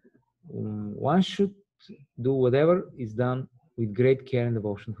 One should do whatever is done with great care and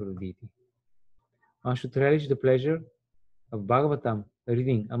devotion for the deity. One should relish the pleasure of Bhagavatam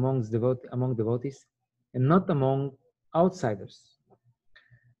reading among devotees and not among outsiders.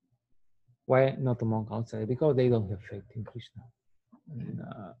 Why not among outsiders? Because they don't have faith in Krishna. And,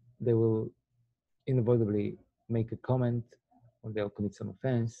 they will inevitably make a comment or they'll commit some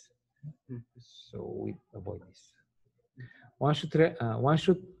offense. So we avoid this. One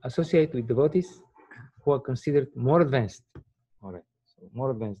should associate with devotees who are considered more advanced. All right, so more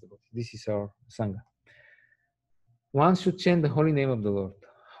advanced devotees. This is our Sangha. One should chant the holy name of the Lord.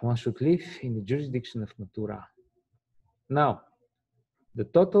 One should live in the jurisdiction of Mathura. Now, the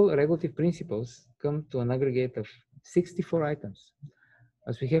total regulative principles come to an aggregate of 64 items.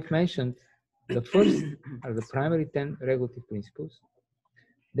 As we have mentioned, the first are the primary 10 regulative principles.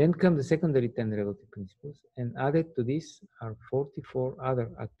 Then come the secondary 10 regulative principles, and added to this are 44 other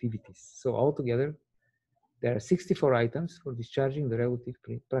activities. So altogether, there are 64 items for discharging the regulative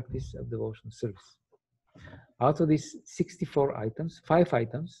practice of devotional service. Out of these 64 items, 5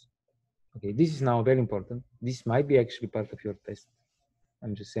 items, okay, this is now very important. This might be actually part of your test.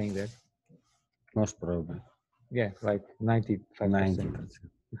 I'm just saying that. Most probably. Yeah, like 95%. 90%.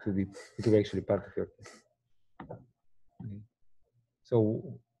 It will be actually part of your test. Okay. So,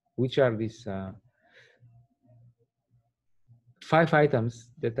 which are these 5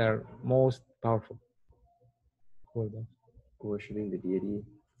 items that are most powerful? Worshipping the deity.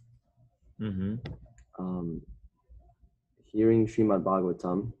 Mm-hmm. Hearing Srimad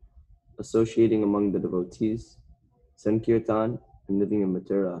Bhagavatam, associating among the devotees, Sankirtan, and living in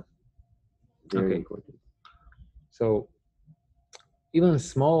Mathura. Very important. So, even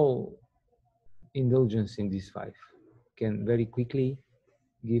small indulgence in these 5 can very quickly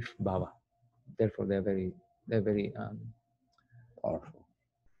give bhava. Therefore, they're very Powerful.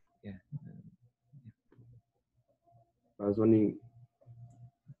 Yeah. I was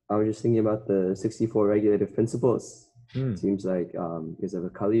just thinking about the 64 regulative principles. It seems like because of a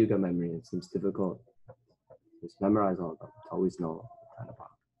Kali Yuga memory, it seems difficult. Just memorize all of them. Always know kind of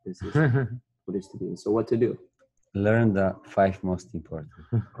this is what is to be. So what to do? Learn the 5 most important.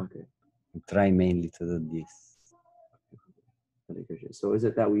 Okay. Try mainly to do this. So is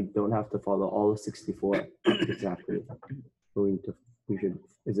it that we don't have to follow all 64 exactly?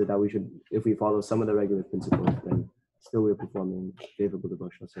 Is it that we should, if we follow some of the regular principles, then still we're performing favorable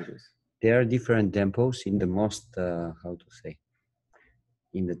devotional service? There are different temples in the most,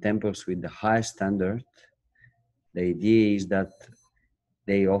 in the temples with the highest standard. The idea is that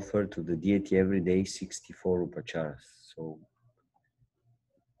they offer to the deity every day 64 upacharas. So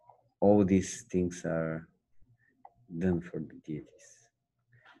all these things are done for the deities.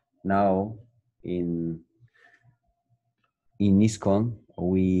 Now in ISKCON,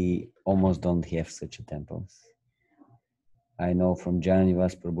 we almost don't have such a temples. I know from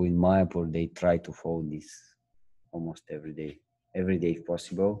Jananivas Prabhu in Mayapur, they try to follow this almost every day if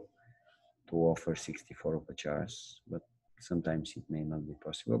possible, to offer 64 upacharas, but sometimes it may not be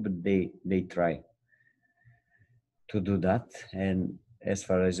possible, but they try to do that. And as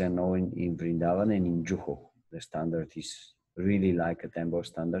far as I know, in Vrindavan and in Juhu, the standard is really like a temple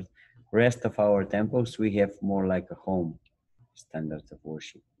standard. Rest of our temples, we have more like a home standard of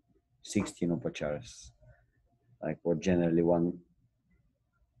worship. 16 upacharas, like what generally one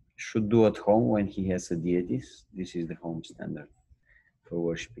should do at home when he has a deities. This is the home standard for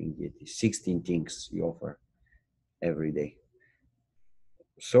worshiping deities. 16 things you offer every day.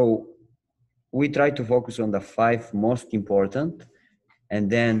 So we try to focus on the 5 most important, and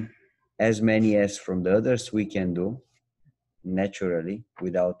then as many as from the others we can do naturally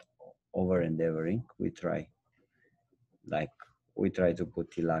without over endeavoring. We try to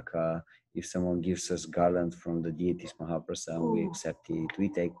put tilaka. If someone gives us garland from the deity's Mahaprasad, we accept it. We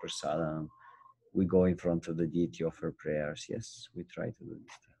take prasadam. We go in front of the deity, offer prayers. Yes, we try to do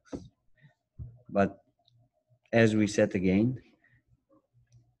these things. But as we said again,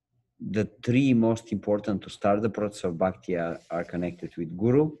 the 3 most important to start the process of bhakti are connected with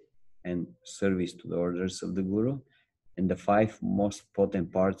Guru and service to the orders of the Guru. And the 5 most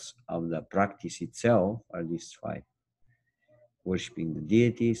potent parts of the practice itself are these 5. Worshipping the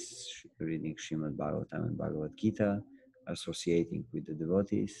deities, reading Srimad Bhagavatam and Bhagavad Gita, associating with the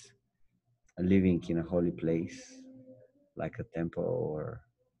devotees, living in a holy place like a temple or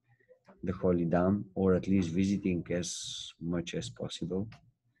the holy dham, or at least visiting as much as possible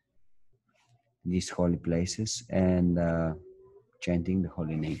these holy places, and chanting the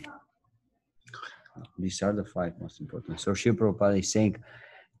holy name. These are the 5 most important. So Srila Prabhupada is saying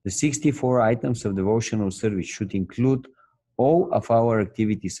the 64 items of devotional service should include all of our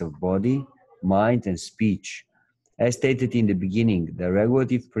activities of body, mind, and speech. As stated in the beginning, the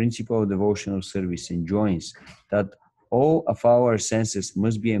regulative principle of devotional service enjoins that all of our senses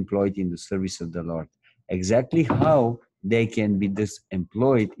must be employed in the service of the Lord. Exactly how they can be thus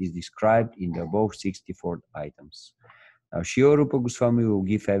employed is described in the above 64 items. Now, Srila Rupa Goswami will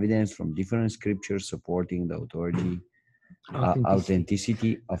give evidence from different scriptures supporting the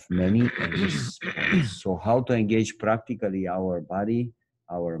authenticity of many of these points. So how to engage practically our body,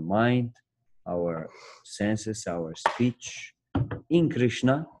 our mind, our senses, our speech in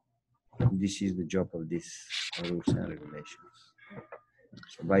Krishna. This is the job of these rules and regulations.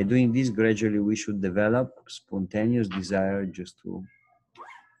 So by doing this, gradually we should develop spontaneous desire just to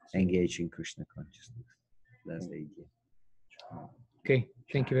engage in Krishna consciousness. That's the idea. Okay,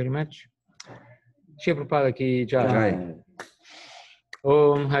 thank you very much. Srila Prabhupada ki jai. Jai.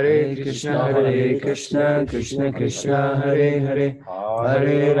 Om Hare Krishna, Krishna Krishna, Hare Hare,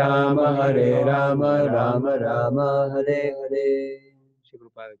 Hare Rama, Rama Rama, Hare Hare. Srila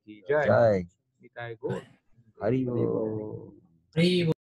Prabhupada ki jai. Jai. Nitai Gaur. Hari Bol. Hare